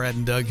Radio. Brad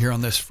and Doug here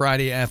on this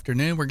Friday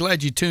afternoon. We're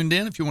glad you tuned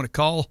in. If you want to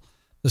call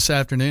this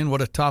afternoon,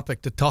 what a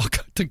topic to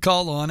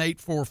call on,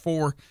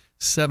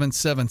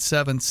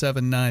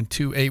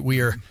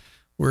 844-777-7928.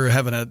 We're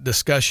having a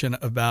discussion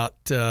about,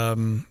 I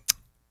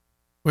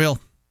was going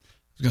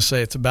to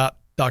say it's about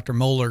Dr.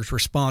 Mohler's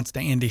response to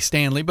Andy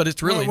Stanley, but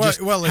it's really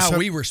how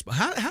we respond.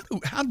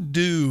 How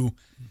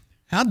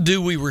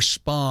do we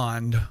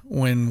respond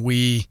when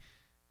we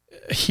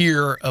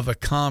hear of a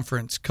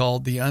conference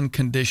called the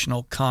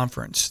Unconditional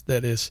Conference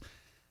that is,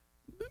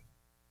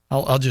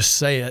 I'll just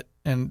say it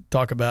and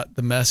talk about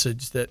the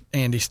message that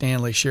Andy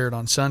Stanley shared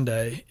on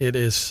Sunday. It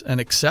is an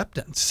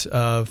acceptance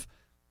of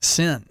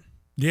sin.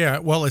 Yeah,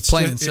 well, it's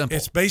plain and simple.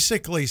 It's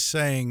basically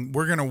saying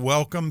we're going to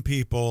welcome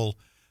people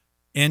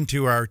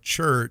into our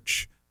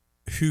church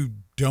who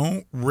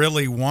don't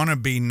really want to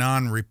be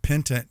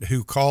non-repentant,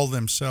 who call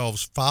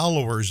themselves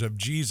followers of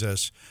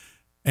Jesus,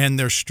 and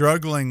they're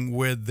struggling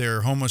with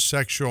their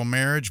homosexual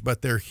marriage,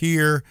 but they're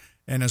here,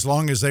 and as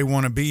long as they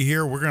want to be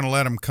here, we're going to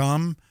let them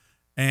come,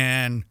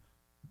 and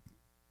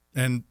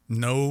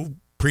no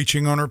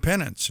preaching on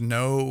repentance,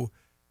 no.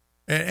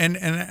 And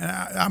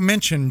I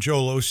mentioned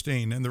Joel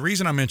Osteen, and the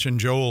reason I mentioned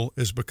Joel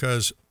is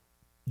because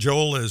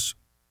Joel is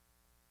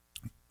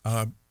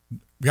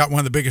got one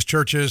of the biggest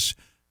churches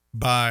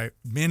by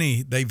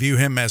many. They view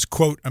him as,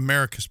 quote,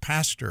 America's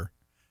pastor.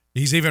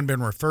 He's even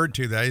been referred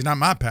to that. He's not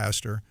my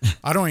pastor.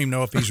 I don't even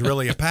know if he's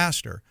really a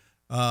pastor.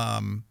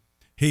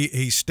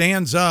 He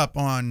stands up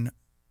on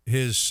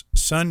his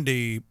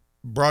Sunday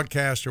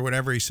broadcast or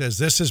whatever. He says,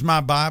 "This is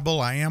my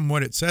Bible. I am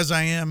what it says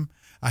I am.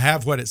 I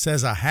have what it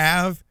says I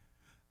have.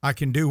 I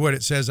can do what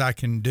it says I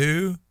can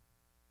do.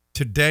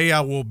 Today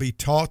I will be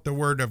taught the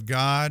word of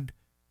God,"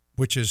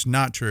 which is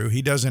not true.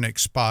 He doesn't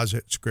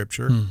exposit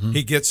scripture. Mm-hmm.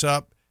 He gets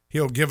up,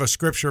 he'll give a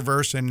scripture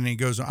verse, and then he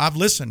goes on. I've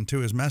listened to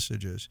his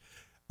messages.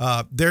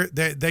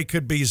 They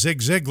could be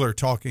Zig Ziglar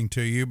talking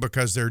to you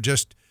because they're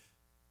just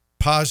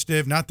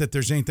positive. Not that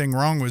there's anything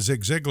wrong with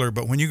Zig Ziglar,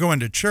 but when you go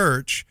into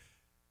church,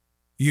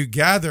 you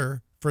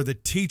gather for the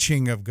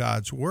teaching of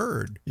God's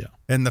word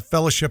and the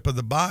fellowship of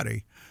the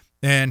body.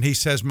 And he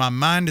says, my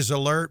mind is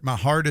alert, my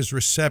heart is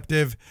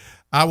receptive.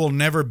 I will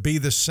never be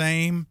the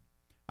same.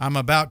 I'm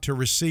about to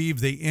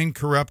receive the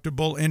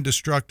incorruptible,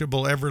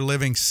 indestructible,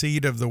 ever-living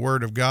seed of the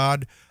word of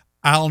God.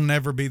 I'll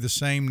never be the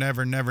same,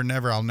 never, never,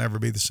 never. I'll never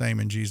be the same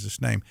in Jesus'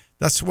 name.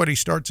 That's what he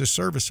starts his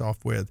service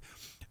off with.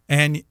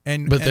 But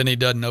then he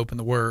doesn't open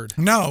the word.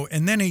 No,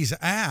 and then he's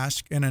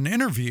asked in an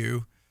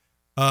interview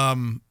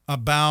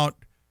about,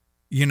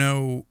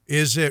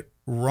 is it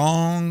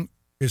wrong?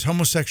 Is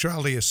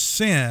homosexuality a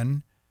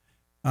sin?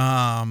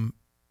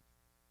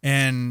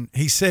 And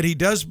he said he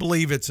does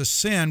believe it's a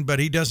sin, but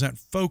he doesn't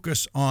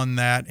focus on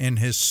that in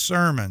his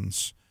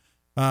sermons.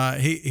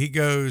 He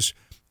goes,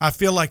 I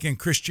feel like in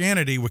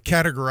Christianity we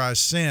categorize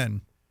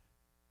sin.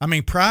 I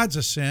mean, pride's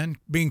a sin.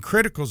 Being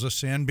critical is a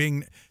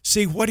sin.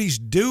 See, what he's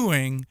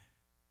doing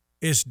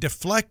is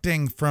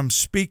deflecting from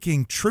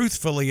speaking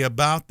truthfully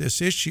about this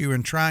issue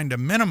and trying to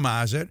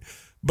minimize it,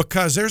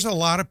 because there's a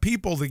lot of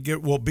people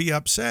that will be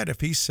upset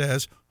if he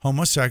says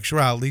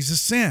homosexuality is a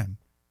sin.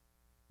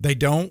 They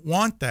don't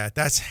want that.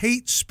 That's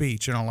hate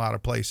speech in a lot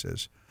of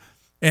places.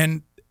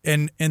 And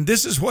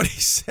this is what he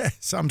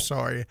says. I'm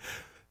sorry.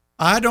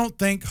 I don't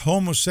think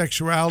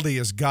homosexuality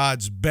is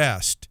God's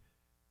best.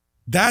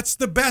 That's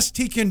the best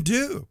he can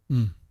do.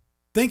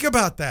 Think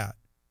about that.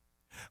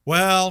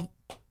 Well,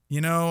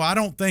 I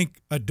don't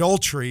think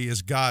adultery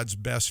is God's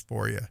best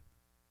for you.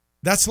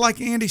 That's like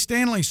Andy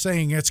Stanley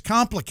saying it's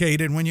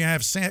complicated when you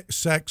have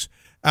sex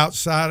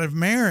outside of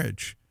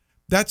marriage.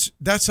 That's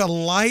a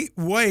light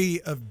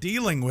way of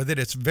dealing with it.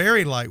 It's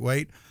very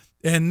lightweight.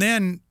 And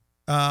then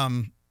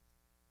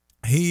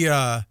he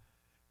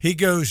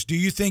goes, do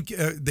you think,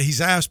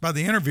 he's asked by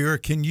the interviewer,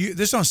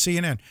 this is on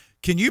CNN,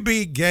 can you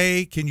be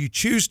gay? Can you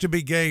choose to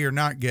be gay or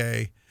not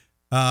gay?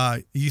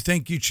 You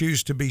think you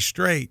choose to be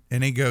straight?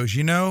 And he goes,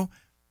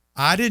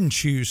 I didn't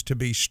choose to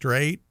be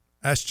straight.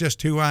 That's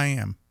just who I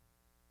am.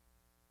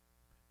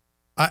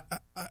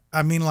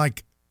 I mean,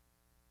 like,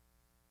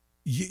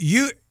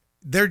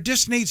 there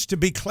just needs to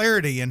be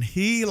clarity. And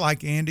he,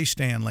 like Andy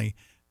Stanley,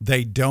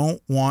 they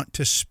don't want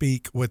to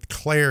speak with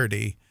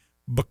clarity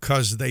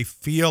because they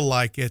feel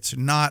like it's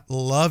not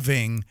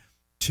loving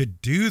to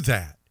do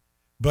that.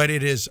 But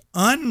it is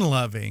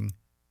unloving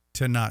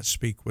to not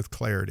speak with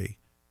clarity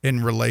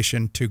in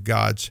relation to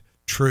God's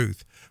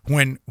truth.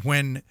 When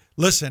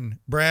listen,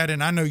 Brad,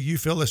 and I know you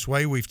feel this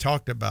way, we've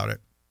talked about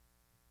it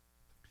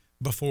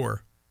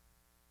before.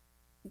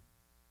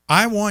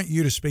 I want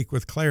you to speak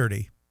with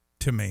clarity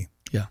to me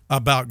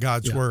about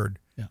God's word.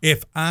 Yeah.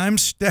 If I'm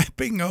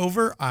stepping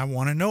over, I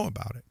want to know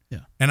about it.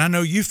 Yeah. And I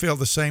know you feel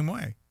the same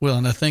way. Well,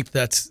 and I think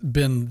that's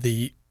been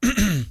the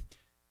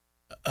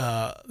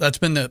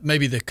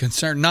maybe the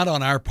concern, not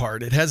on our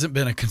part. It hasn't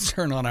been a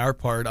concern on our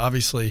part.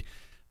 Obviously,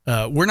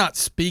 we're not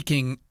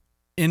speaking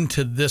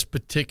into this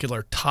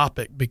particular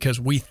topic because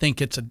we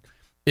think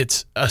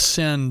it's a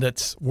sin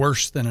that's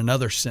worse than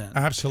another sin.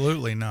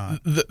 Absolutely not.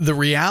 The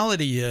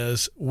reality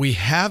is we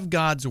have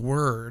God's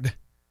word.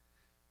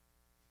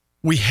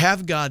 We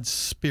have God's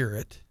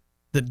spirit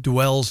that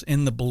dwells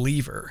in the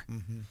believer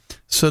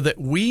so that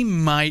we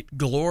might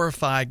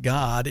glorify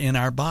God in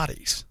our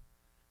bodies.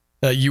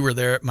 You were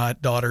there at my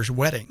daughter's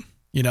wedding.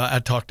 You know, I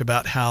talked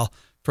about how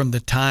from the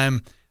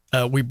time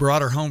we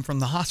brought her home from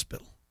the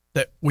hospital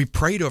that we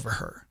prayed over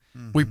her.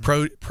 We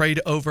prayed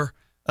over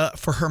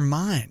for her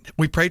mind.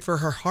 We prayed for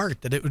her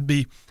heart, that it would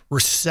be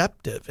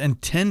receptive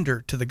and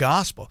tender to the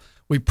gospel.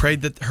 We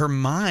prayed that her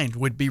mind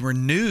would be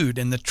renewed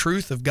in the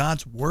truth of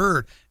God's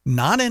word,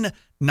 not in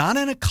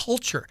a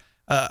culture.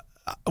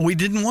 We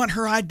didn't want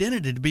her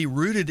identity to be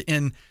rooted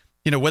in,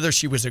 whether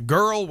she was a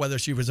girl, whether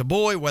she was a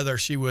boy, whether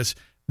she was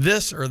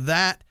this or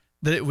that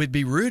it would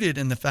be rooted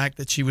in the fact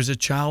that she was a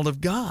child of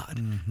God.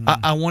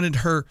 I wanted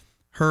her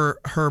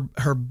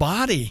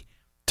body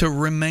to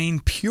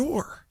remain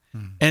pure.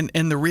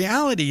 And the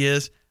reality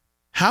is,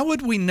 how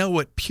would we know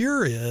what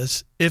pure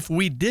is if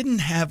we didn't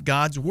have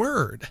God's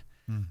word?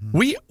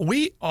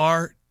 We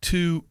are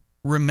to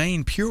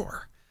remain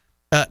pure,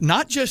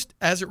 not just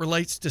as it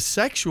relates to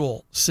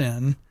sexual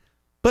sin,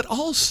 but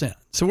all sin.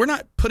 So we're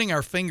not putting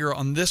our finger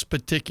on this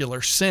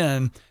particular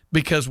sin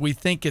because we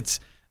think it's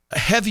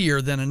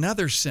heavier than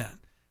another sin.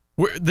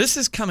 This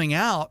is coming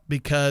out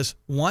because,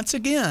 once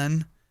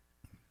again,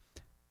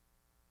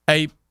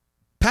 a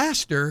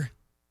pastor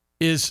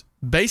is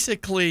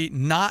basically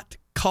not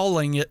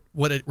calling it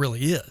what it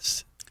really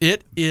is.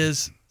 It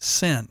is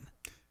sin.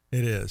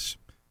 It is.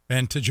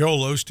 And to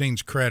Joel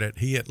Osteen's credit,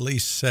 he at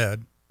least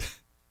said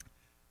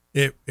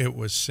it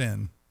was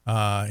sin.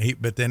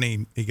 But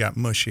then he got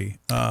mushy.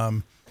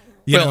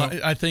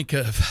 I think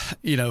of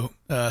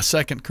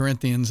 2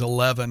 Corinthians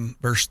 11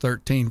 verse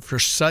 13. For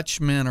such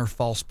men are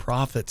false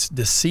prophets,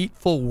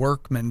 deceitful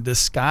workmen,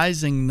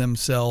 disguising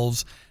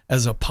themselves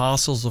as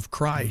apostles of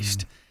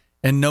Christ.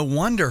 And no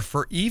wonder,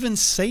 for even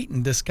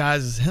Satan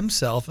disguises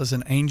himself as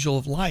an angel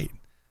of light.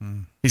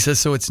 He says,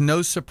 so it's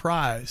no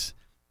surprise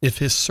if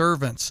his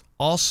servants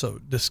also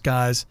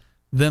disguise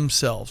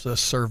themselves as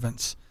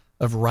servants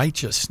of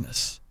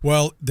righteousness.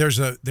 Well, there's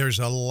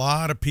a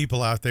lot of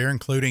people out there,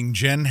 including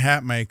Jen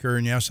Hatmaker,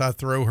 and yes, I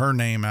throw her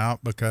name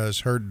out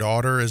because her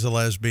daughter is a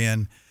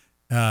lesbian,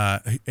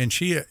 and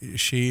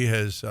she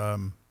has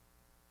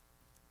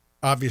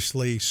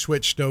obviously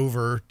switched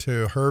over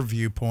to her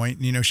viewpoint.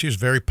 She was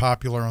very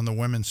popular on the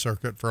women's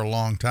circuit for a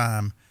long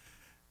time.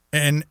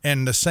 And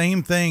the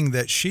same thing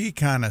that she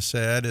kind of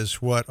said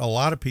is what a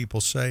lot of people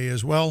say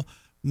is, well,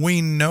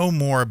 we know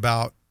more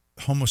about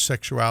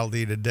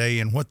homosexuality today,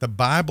 and what the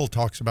Bible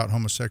talks about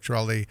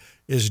homosexuality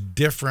is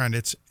different.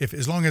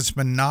 As long as it's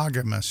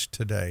monogamous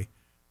today,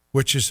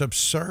 which is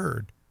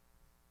absurd.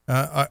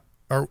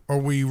 Are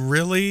we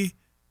really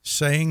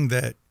saying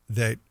that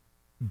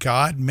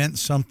God meant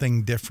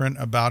something different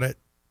about it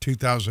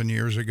 2,000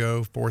 years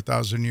ago,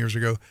 4,000 years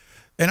ago?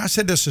 And I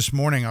said this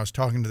morning. I was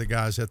talking to the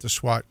guys at the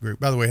SWAT group.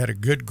 By the way, I had a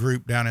good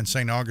group down in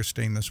St.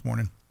 Augustine this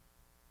morning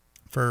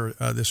for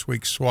this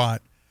week's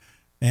SWAT.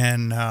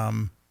 And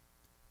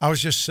I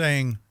was just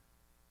saying,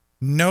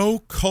 no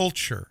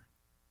culture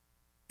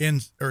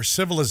or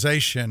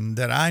civilization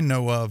that I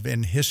know of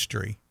in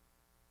history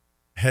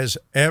has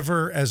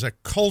ever, as a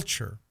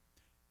culture,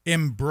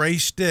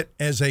 embraced it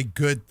as a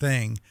good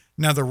thing.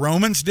 Now, the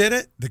Romans did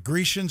it. The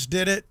Grecians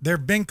did it. There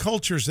have been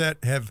cultures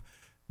that have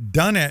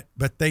done it,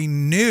 but they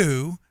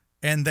knew,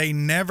 and they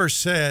never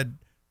said,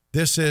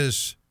 this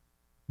is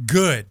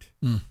good.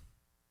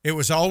 It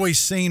was always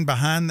seen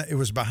behind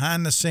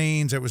the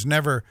scenes. It was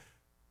never,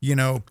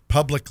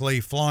 publicly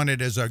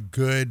flaunted as a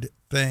good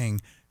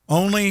thing.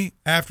 Only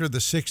after the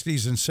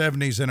 60s and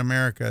 70s in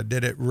America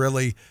did it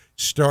really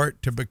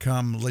start to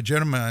become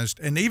legitimized.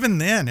 And even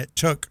then it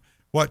took,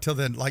 till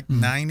the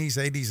 90s,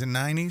 80s and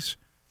 90s?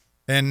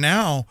 And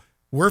now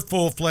we're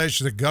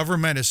full-fledged. The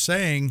government is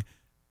saying,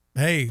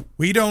 hey,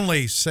 we'd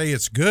only say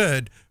it's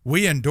good.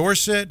 We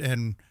endorse it,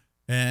 and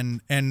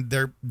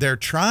they're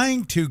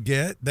trying to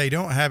get, they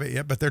don't have it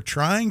yet, but they're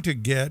trying to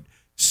get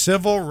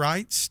civil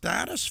rights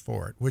status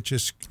for it, which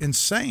is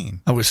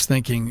insane. I was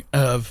thinking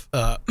of,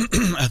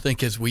 I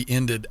think as we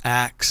ended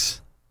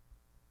Acts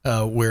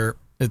where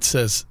it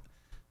says,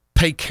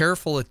 "Pay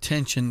careful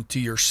attention to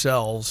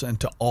yourselves and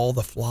to all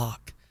the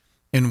flock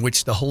in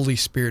which the Holy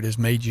Spirit has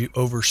made you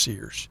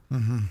overseers,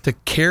 to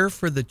care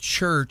for the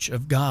church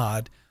of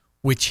God,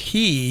 which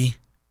he,"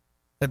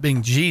 that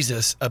being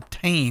Jesus,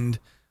 "obtained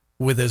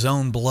with his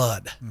own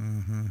blood."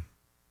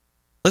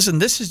 Listen,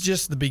 this is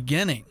just the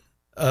beginning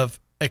of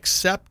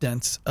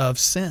acceptance of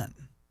sin.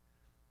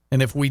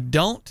 And if we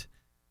don't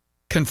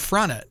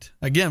confront it,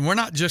 again, we're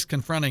not just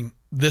confronting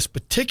this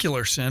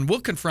particular sin,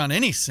 we'll confront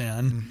any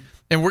sin,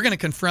 and we're going to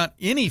confront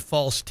any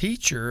false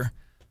teacher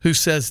who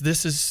says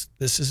this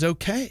is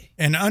okay.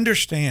 And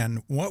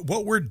understand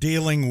what we're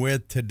dealing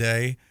with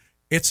today,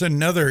 it's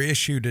another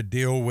issue to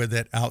deal with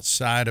it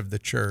outside of the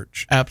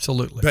church.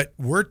 Absolutely. But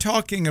we're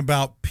talking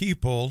about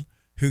people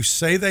who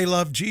say they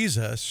love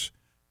Jesus,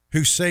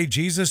 who say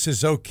Jesus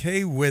is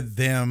okay with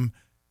them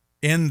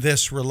in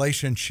this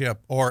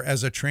relationship or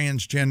as a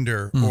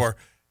transgender, or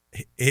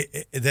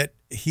that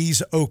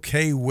he's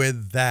okay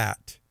with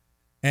that.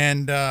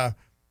 And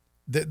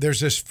there's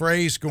this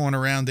phrase going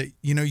around that,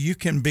 you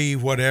can be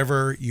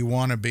whatever you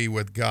want to be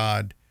with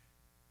God.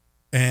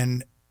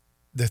 And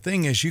the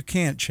thing is, you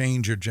can't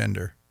change your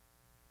gender.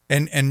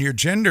 And your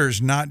gender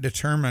is not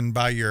determined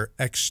by your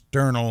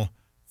external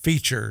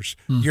features.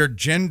 Your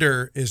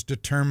gender is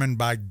determined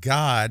by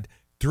God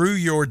through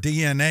your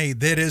DNA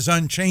that is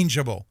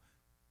unchangeable.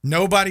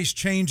 Nobody's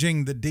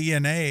changing the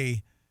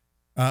DNA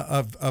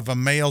of a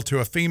male to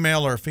a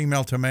female or a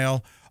female to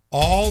male.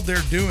 All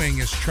they're doing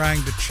is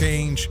trying to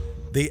change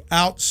the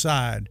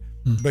outside.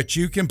 But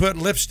you can put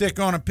lipstick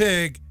on a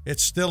pig,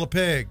 it's still a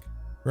pig,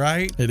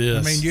 right? It is.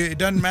 I mean, it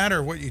doesn't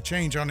matter what you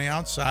change on the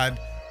outside,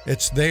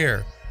 it's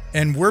there.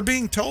 And we're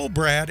being told,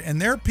 Brad, and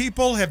their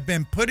people have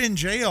been put in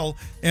jail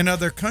in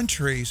other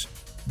countries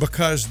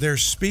because they're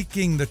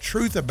speaking the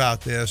truth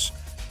about this.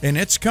 And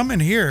it's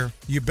coming here.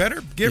 You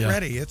better get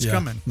ready. It's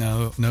coming.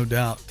 No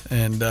doubt.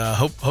 And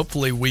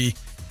hopefully we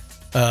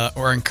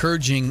are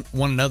encouraging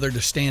one another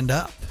to stand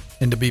up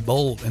and to be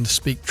bold and to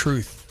speak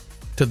truth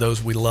to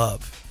those we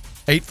love.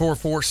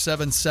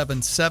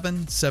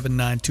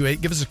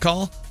 844-777-7928. Give us a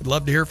call. We'd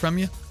love to hear from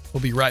you. We'll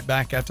be right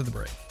back after the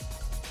break.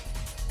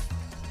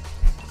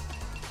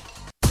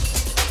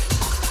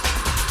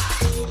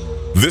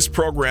 This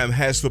program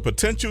has the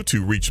potential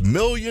to reach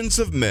millions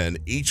of men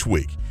each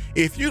week.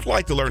 If you'd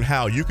like to learn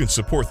how you can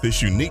support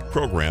this unique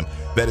program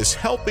that is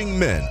helping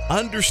men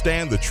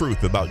understand the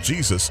truth about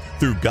Jesus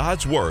through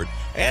God's Word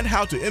and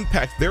how to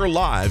impact their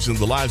lives and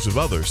the lives of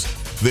others,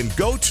 then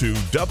go to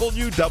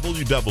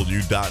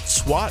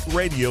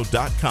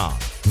www.swatradio.com.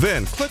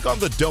 Then click on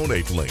the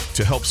donate link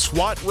to help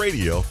SWAT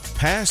Radio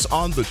pass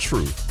on the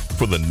truth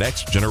for the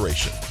next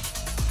generation.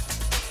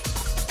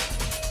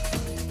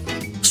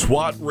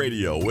 SWAT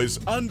Radio is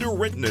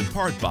underwritten in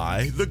part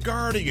by The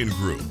Guardian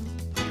Group.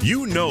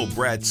 You know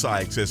Brad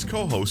Sykes as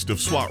co-host of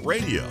SWAT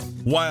Radio.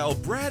 While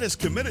Brad is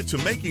committed to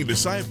making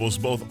disciples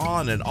both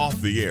on and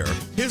off the air,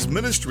 his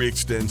ministry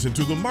extends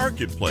into the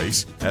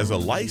marketplace as a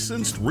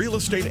licensed real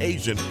estate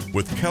agent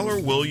with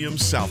Keller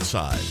Williams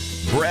Southside.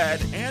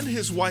 Brad and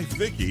his wife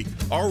Vicki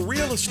are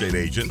real estate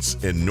agents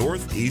in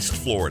Northeast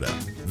Florida.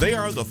 They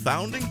are the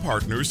founding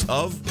partners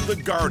of The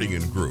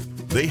Guardian Group.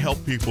 They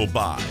help people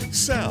buy,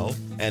 sell,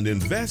 and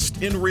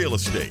invest in real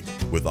estate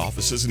with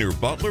offices near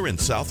Butler and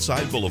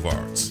Southside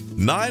Boulevards.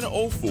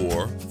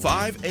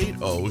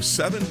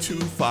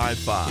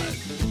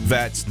 904-580-7255.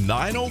 That's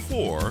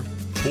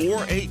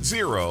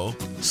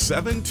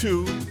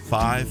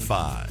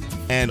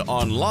 904-480-7255. And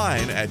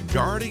online at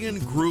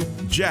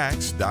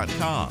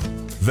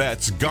GuardianGroupJax.com.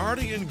 That's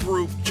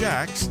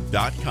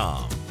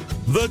GuardianGroupJax.com.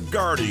 The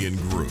Guardian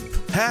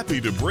Group.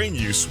 Happy to bring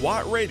you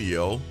SWAT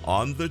Radio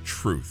on the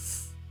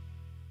truth.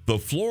 The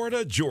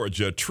Florida,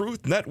 Georgia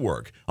Truth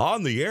Network,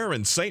 on the air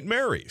in St.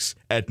 Mary's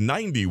at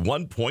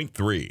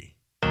 91.3.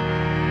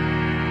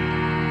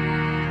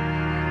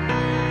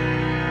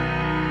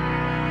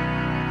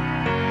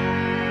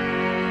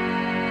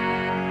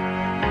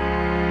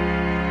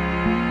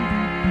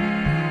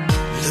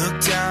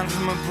 Look down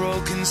from a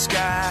broken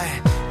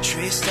sky,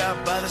 traced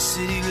out by the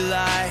city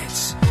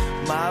lights.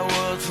 My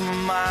world from a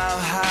mile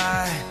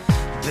high,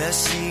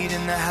 best seat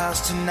in the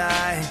house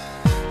tonight.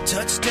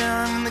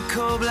 Touchdown in the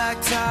cold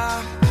black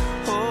top,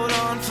 hold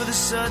on for the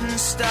sudden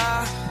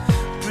stop.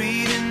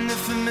 Breathe in the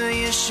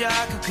familiar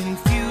shock of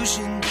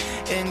confusion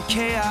and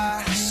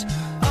chaos.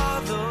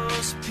 All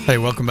those people. Hey,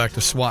 welcome back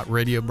to SWAT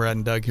Radio. Brad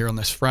and Doug here on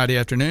this Friday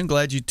afternoon.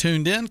 Glad you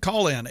tuned in.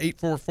 Call in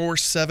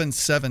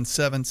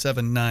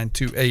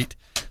 844-777-7928.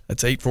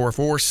 That's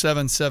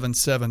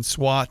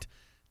 844-777-SWAT.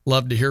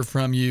 Love to hear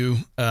from you.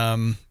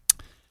 Doug,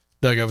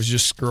 I was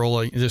just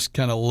scrolling, just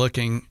kind of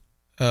looking.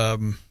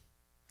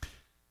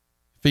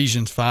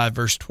 Ephesians 5,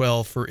 verse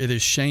 12, for it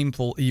is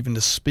shameful even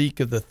to speak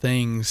of the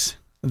things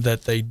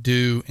that they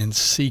do in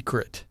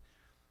secret.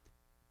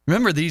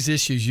 Remember, these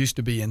issues used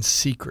to be in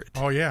secret.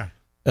 Oh, yeah.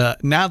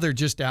 Now they're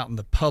just out in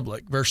the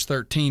public. Verse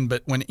 13,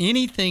 but when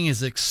anything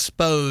is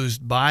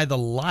exposed by the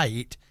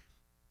light,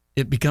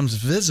 it becomes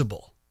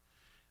visible.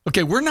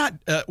 Okay, we're not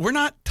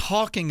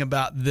talking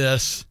about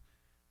this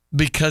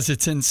because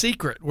it's in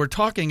secret. We're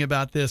talking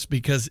about this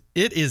because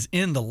it is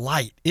in the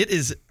light. It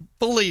is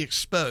fully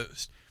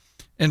exposed.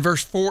 In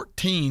verse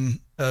 14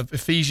 of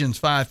Ephesians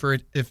 5, for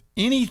if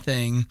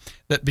anything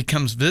that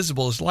becomes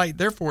visible is light,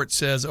 therefore it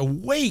says,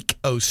 awake,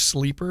 O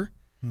sleeper,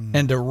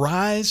 and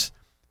arise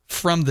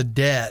from the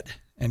dead,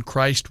 and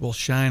Christ will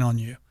shine on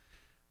you.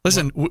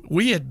 Listen,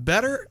 we had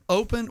better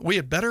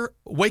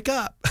wake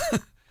up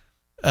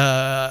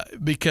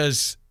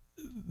because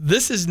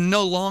this is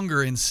no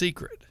longer in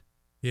secret.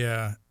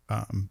 Yeah.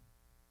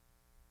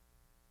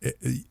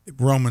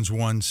 Romans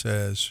 1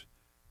 says,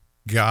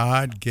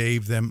 God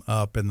gave them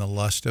up in the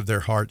lust of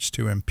their hearts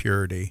to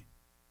impurity,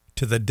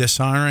 to the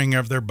dishonoring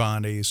of their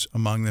bodies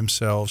among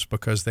themselves,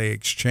 because they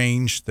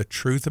exchanged the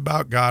truth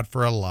about God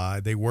for a lie.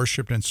 They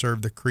worshiped and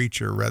served the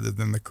creature rather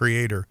than the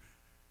Creator.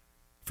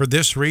 For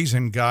this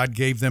reason, God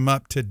gave them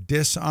up to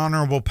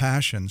dishonorable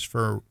passions,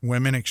 for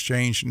women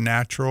exchanged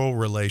natural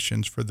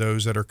relations for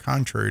those that are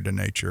contrary to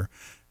nature.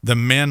 The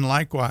men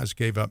likewise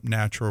gave up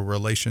natural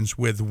relations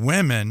with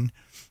women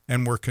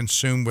and were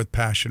consumed with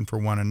passion for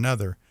one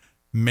another,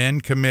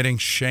 men committing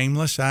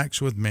shameless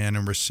acts with men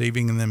and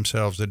receiving in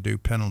themselves a due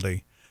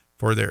penalty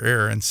for their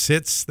error. And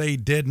since they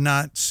did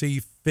not see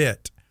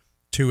fit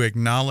to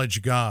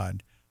acknowledge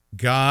God,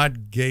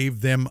 God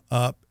gave them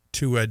up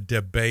to a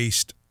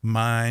debased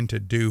mind to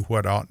do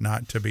what ought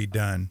not to be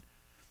done.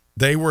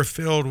 They were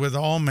filled with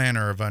all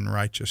manner of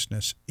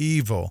unrighteousness,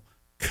 evil,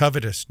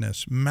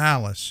 covetousness,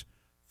 malice,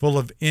 full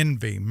of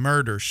envy,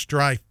 murder,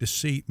 strife,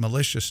 deceit,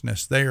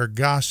 maliciousness. They are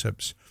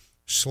gossips,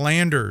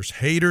 slanderers,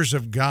 haters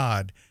of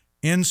God,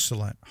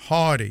 insolent,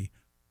 haughty,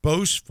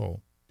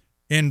 boastful,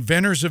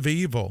 inventors of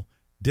evil,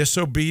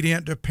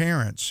 disobedient to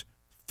parents,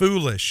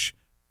 foolish,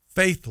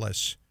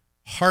 faithless,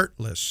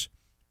 heartless,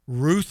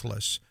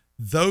 ruthless.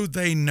 Though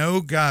they know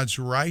God's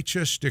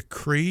righteous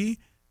decree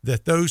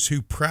that those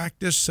who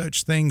practice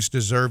such things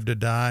deserve to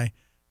die,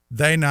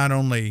 they not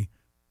only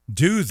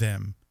do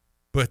them,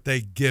 but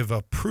they give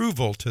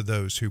approval to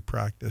those who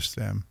practice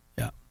them.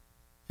 Yeah.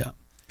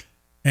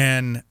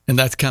 And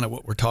that's kind of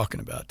what we're talking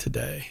about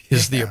today,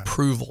 is the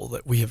approval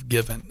that we have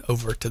given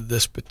over to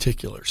this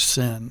particular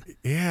sin.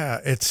 Yeah,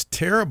 it's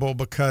terrible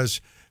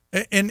because,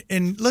 and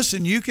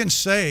listen, you can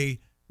say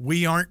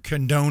we aren't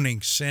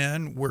condoning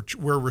sin,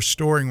 we're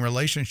restoring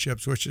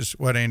relationships, which is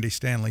what Andy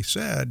Stanley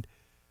said,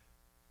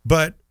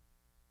 but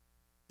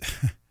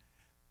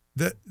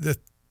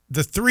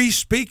the three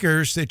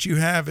speakers that you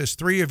have as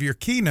three of your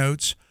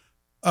keynotes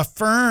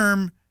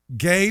affirm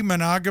gay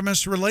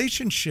monogamous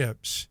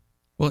relationships.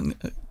 Well,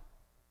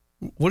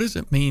 what does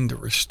it mean to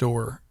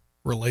restore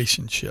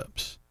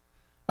relationships?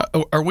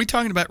 Are we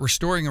talking about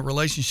restoring a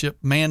relationship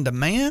man to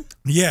man?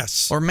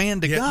 Yes. Or man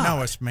to God?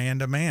 No, it's man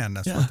to man.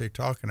 That's what they're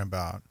talking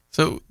about.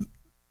 So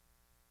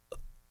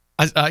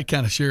I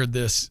kind of shared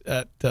this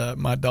at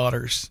my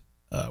daughter's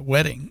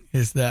wedding,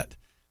 is that,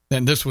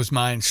 and this was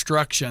my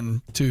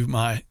instruction to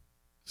my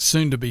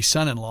soon-to-be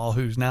son-in-law,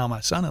 who's now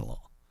my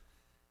son-in-law,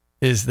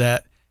 is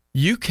that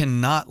you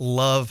cannot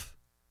love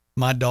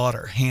my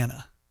daughter,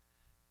 Hannah,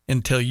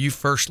 until you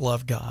first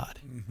love God.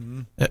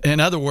 Mm-hmm. In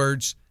other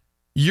words,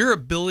 your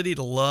ability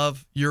to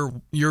love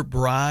your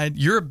bride,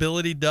 your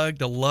ability, Doug,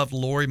 to love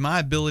Lori, my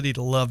ability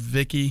to love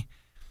Vicky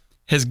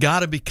has got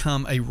to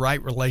become a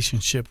right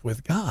relationship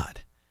with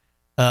God.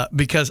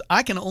 Because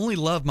I can only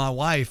love my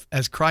wife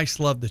as Christ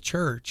loved the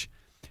church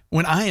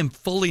when I am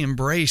fully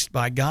embraced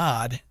by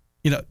God.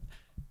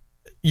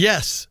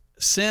 Yes,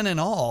 sin and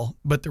all,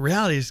 but the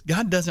reality is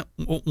God doesn't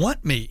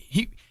want me.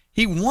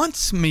 He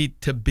wants me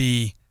to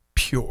be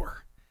pure.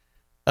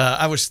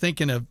 I was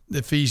thinking of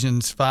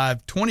Ephesians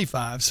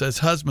 5:25 says,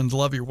 husbands,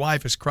 love your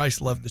wife as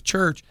Christ loved the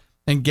church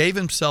and gave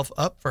himself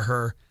up for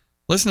her.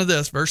 Listen to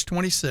this, verse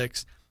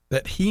 26,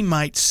 that he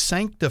might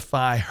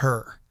sanctify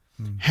her,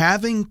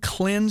 having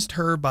cleansed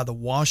her by the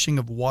washing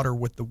of water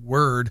with the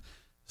word,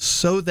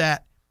 so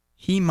that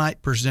he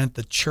might present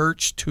the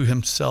church to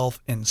himself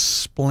in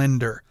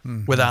splendor,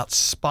 without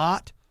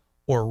spot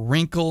or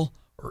wrinkle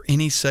or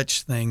any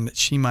such thing, that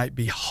she might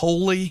be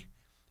holy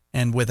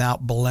and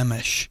without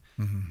blemish.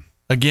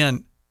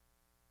 Again,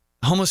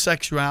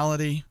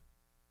 homosexuality,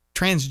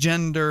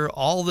 transgender,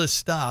 all this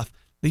stuff,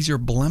 these are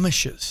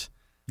blemishes.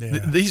 Yeah.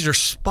 These are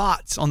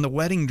spots on the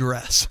wedding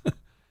dress.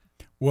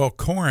 Well,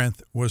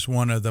 Corinth was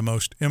one of the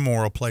most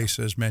immoral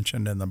places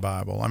mentioned in the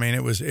Bible. I mean,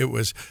 it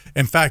was.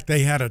 In fact, they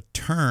had a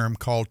term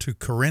called to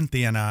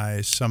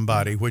Corinthianize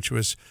somebody, which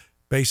was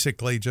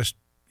basically just,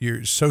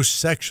 you're so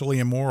sexually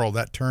immoral,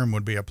 that term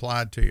would be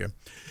applied to you.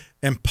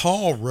 And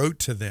Paul wrote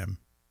to them,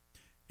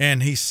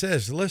 and he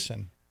says,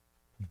 listen,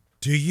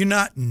 do you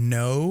not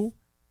know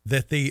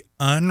that the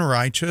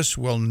unrighteous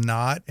will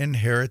not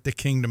inherit the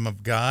kingdom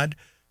of God?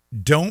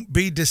 Don't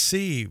be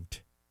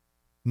deceived.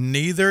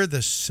 Neither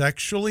the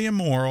sexually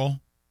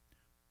immoral,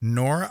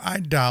 nor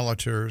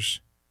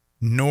idolaters,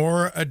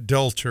 nor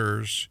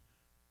adulterers,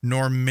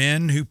 nor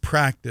men who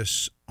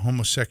practice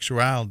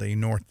homosexuality,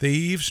 nor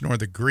thieves, nor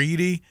the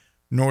greedy,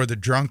 nor the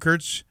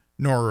drunkards,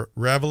 nor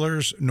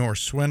revelers, nor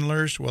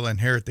swindlers will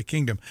inherit the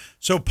kingdom.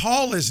 So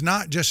Paul is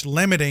not just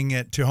limiting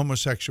it to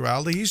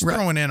homosexuality. He's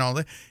throwing in all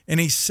that. And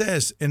he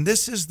says, and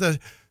this is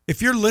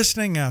if you're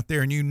listening out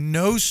there and you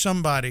know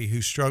somebody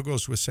who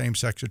struggles with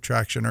same-sex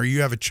attraction, or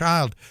you have a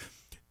child,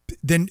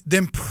 then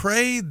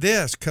pray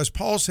this, because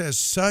Paul says,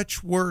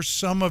 such were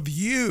some of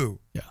you.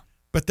 Yeah.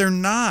 But they're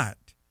not.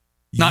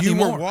 Not you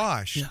anymore. were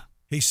washed. Yeah.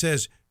 He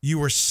says, you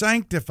were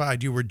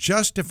sanctified, you were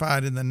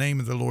justified in the name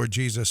of the Lord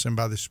Jesus and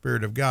by the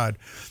Spirit of God.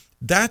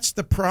 That's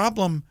the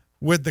problem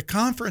with the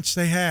conference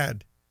they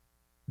had.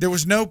 There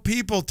was no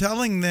people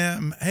telling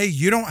them, hey,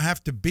 you don't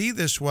have to be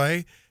this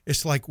way.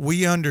 It's like,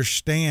 we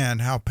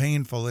understand how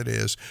painful it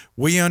is.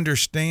 We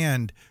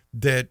understand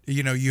that,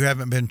 you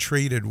haven't been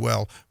treated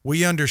well.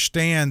 We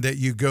understand that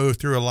you go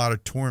through a lot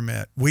of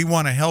torment. We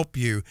want to help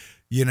you,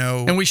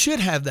 And we should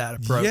have that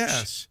approach.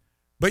 Yes.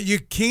 But you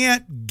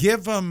can't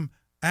give them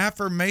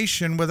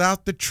affirmation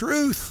without the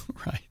truth.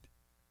 Right.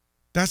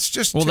 That's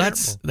just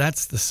terrible.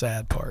 That's the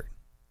sad part.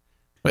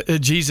 But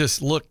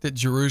Jesus looked at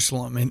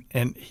Jerusalem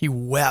and he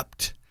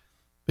wept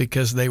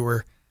because they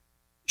were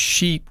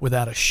sheep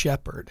without a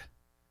shepherd.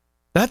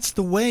 That's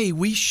the way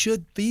we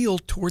should feel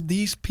toward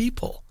these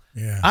people.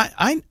 Yeah.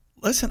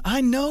 Listen, I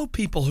know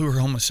people who are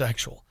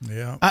homosexual.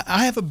 Yeah.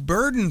 I have a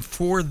burden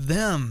for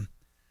them.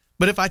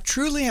 But if I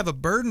truly have a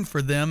burden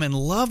for them and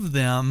love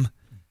them,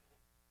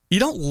 you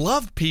don't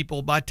love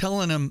people by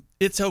telling them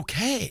it's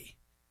okay.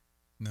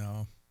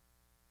 No.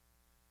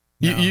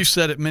 You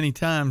said it many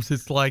times.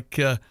 It's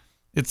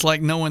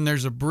like knowing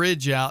there's a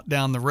bridge out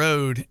down the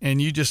road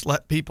and you just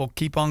let people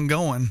keep on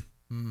going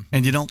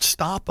and you don't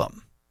stop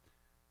them.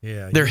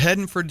 Yeah. They're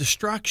heading for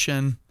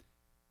destruction,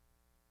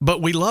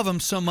 but we love them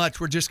so much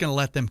we're just going to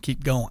let them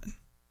keep going.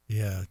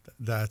 Yeah,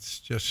 that's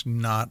just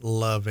not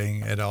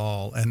loving at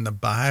all. And the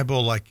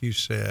Bible, like you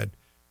said,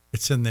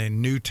 it's in the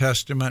New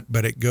Testament,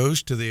 but it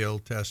goes to the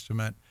Old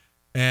Testament.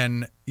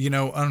 And,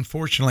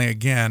 unfortunately,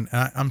 again,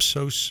 I'm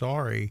so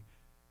sorry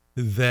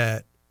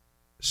that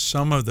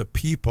some of the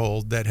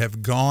people that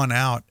have gone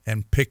out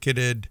and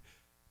picketed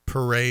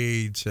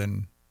parades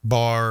and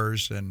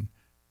bars and,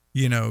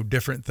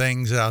 different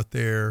things out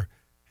there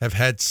have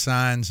had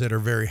signs that are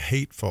very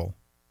hateful.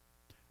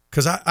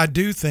 Because I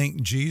do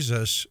think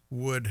Jesus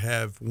would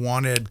have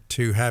wanted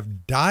to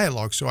have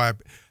dialogue. So I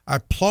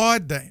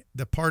applaud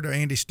the part of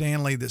Andy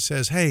Stanley that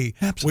says, hey,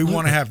 Absolutely. We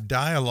want to have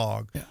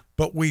dialogue. Yeah.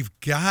 But we've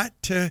got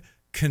to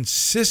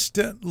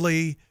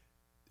consistently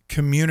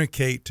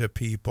communicate to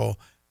people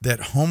that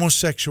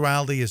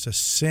homosexuality is a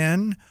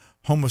sin,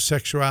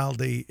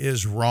 homosexuality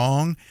is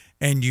wrong,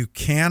 and you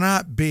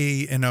cannot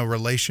be in a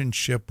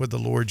relationship with the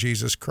Lord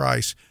Jesus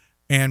Christ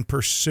and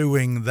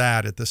pursuing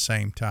that at the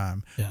same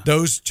time. Yeah.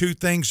 Those two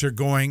things are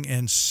going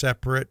in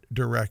separate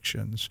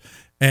directions.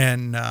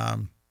 And,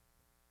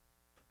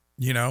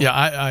 Yeah,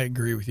 I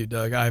agree with you,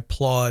 Doug. I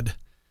applaud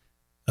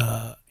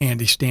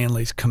Andy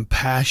Stanley's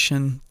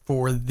compassion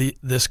for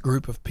this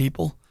group of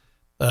people.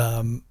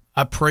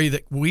 I pray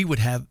that we would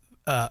have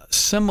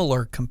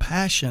similar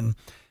compassion,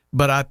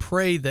 but I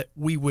pray that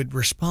we would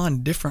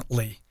respond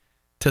differently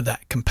to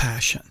that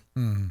compassion,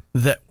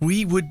 that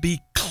we would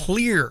be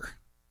clear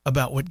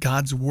about what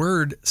God's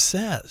word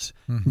says.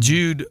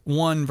 Jude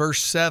 1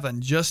 verse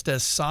 7, just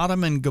as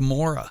Sodom and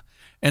Gomorrah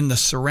and the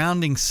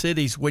surrounding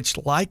cities, which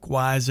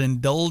likewise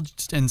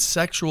indulged in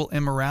sexual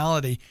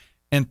immorality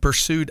and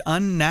pursued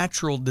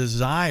unnatural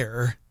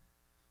desire,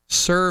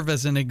 serve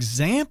as an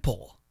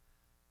example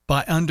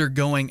by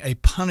undergoing a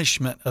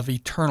punishment of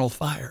eternal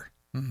fire.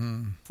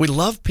 If we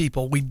love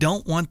people, we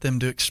don't want them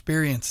to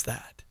experience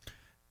that.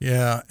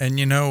 Yeah, and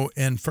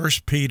in 1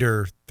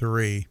 Peter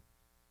 3,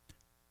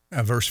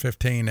 verse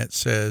 15, it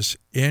says,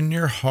 in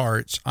your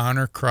hearts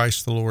honor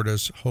Christ the Lord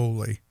as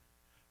holy,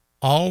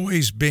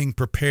 always being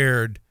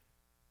prepared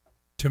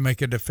to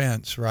make a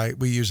defense, right?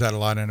 We use that a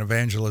lot in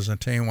evangelism.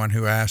 To anyone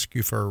who asks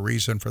you for a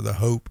reason for the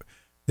hope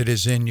that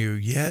is in you,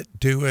 yet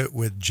do it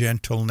with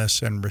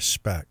gentleness and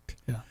respect.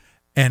 Yeah.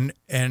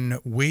 And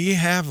we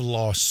have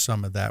lost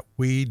some of that.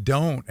 We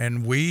don't,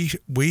 and we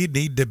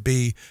need to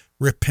be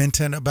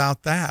repentant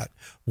about that.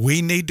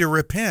 We need to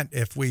repent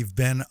if we've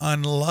been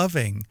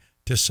unloving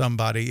to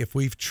somebody, if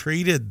we've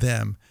treated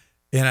them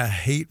in a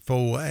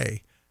hateful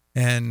way.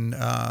 And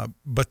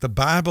but the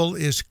Bible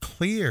is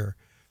clear.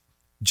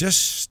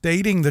 Just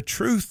stating the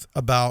truth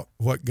about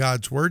what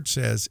God's word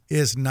says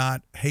is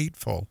not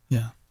hateful.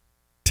 Yeah.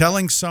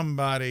 Telling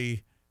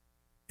somebody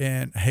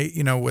and hate,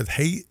 with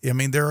hate, I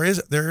mean, there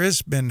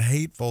has been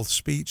hateful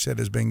speech that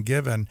has been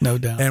given. No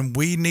doubt. And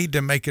we need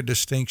to make a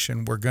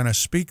distinction. We're going to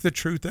speak the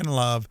truth in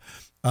love,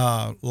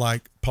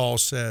 like Paul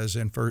says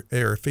in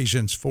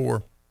Ephesians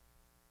 4.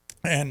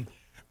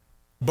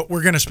 But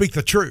we're going to speak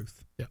the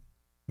truth. Yeah.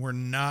 We're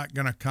not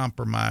going to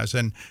compromise.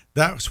 And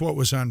that's what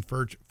was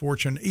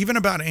unfortunate. Even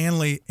about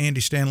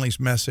Andy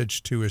Stanley's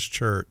message to his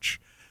church.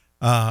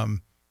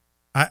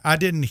 I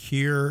didn't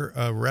hear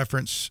a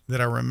reference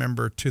that I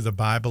remember to the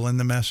Bible in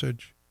the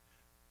message,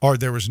 or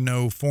there was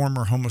no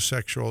former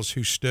homosexuals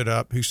who stood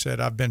up, who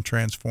said, I've been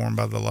transformed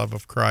by the love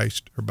of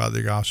Christ or by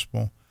the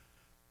gospel.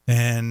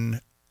 And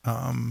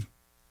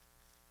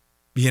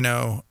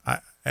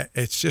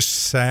It's just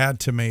sad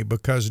to me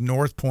because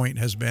North Point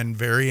has been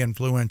very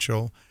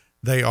influential.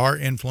 They are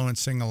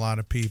influencing a lot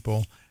of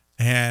people.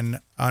 And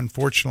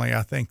unfortunately,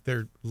 I think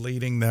they're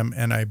leading them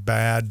in a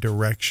bad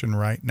direction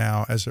right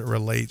now as it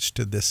relates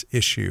to this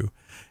issue.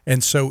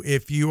 And so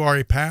if you are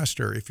a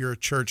pastor, if you're a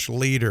church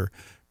leader,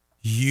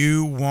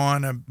 you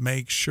want to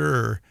make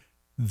sure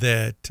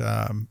that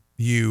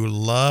you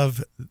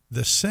love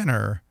the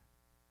sinner,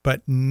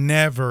 but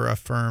never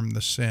affirm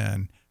the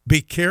sin.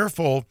 Be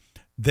careful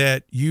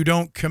that you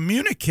don't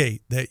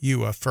communicate that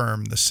you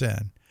affirm the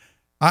sin.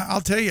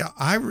 I'll tell you,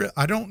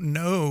 I don't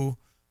know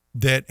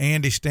that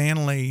Andy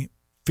Stanley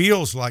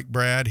feels like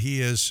Brad,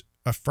 he is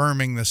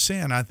affirming the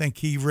sin. I think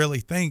he really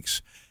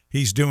thinks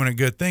he's doing a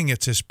good thing.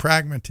 It's his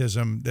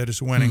pragmatism that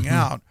is winning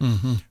out.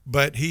 Mm-hmm.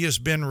 But he has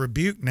been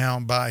rebuked now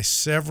by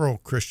several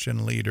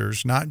Christian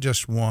leaders, not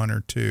just one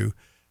or two.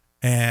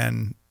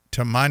 And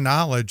to my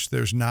knowledge,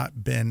 there's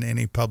not been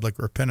any public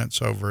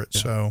repentance over it.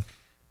 Yeah. So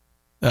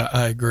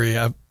I agree.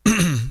 I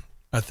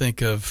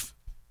think of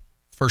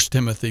 1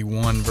 Timothy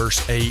 1,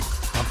 verse 8.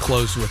 I'll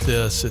close with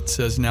this. It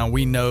says, "Now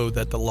we know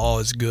that the law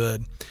is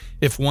good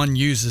if one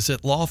uses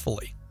it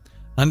lawfully,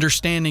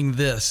 understanding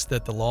this,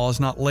 that the law is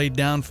not laid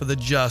down for the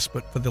just,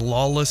 but for the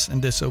lawless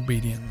and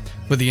disobedient,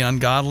 for the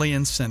ungodly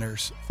and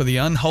sinners, for the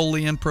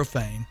unholy and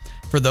profane,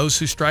 for those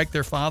who strike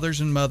their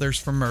fathers and mothers,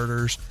 for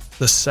murderers,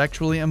 the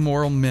sexually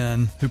immoral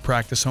men who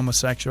practice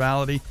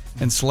homosexuality,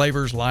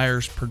 enslavers,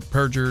 liars,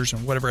 perjurers,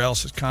 and whatever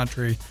else is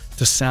contrary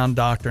to sound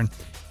doctrine,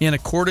 in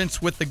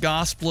accordance with the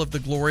gospel of the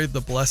glory of the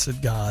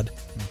blessed God,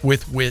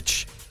 with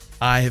which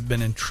I have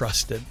been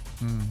entrusted."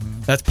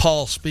 Mm-hmm. That's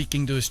Paul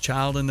speaking to his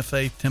child in the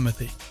faith,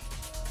 Timothy.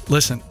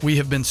 Listen, we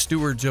have been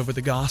stewards over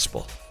the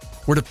gospel.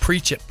 We're to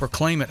preach it,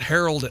 proclaim it,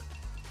 herald it,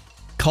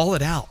 call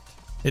it out.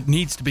 It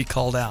needs to be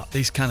called out,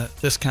 this kind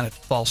of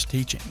false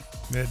teaching.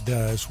 It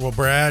does. Well,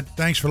 Brad,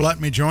 thanks for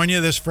letting me join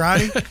you this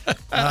Friday.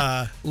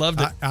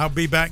 Loved it. I'll be back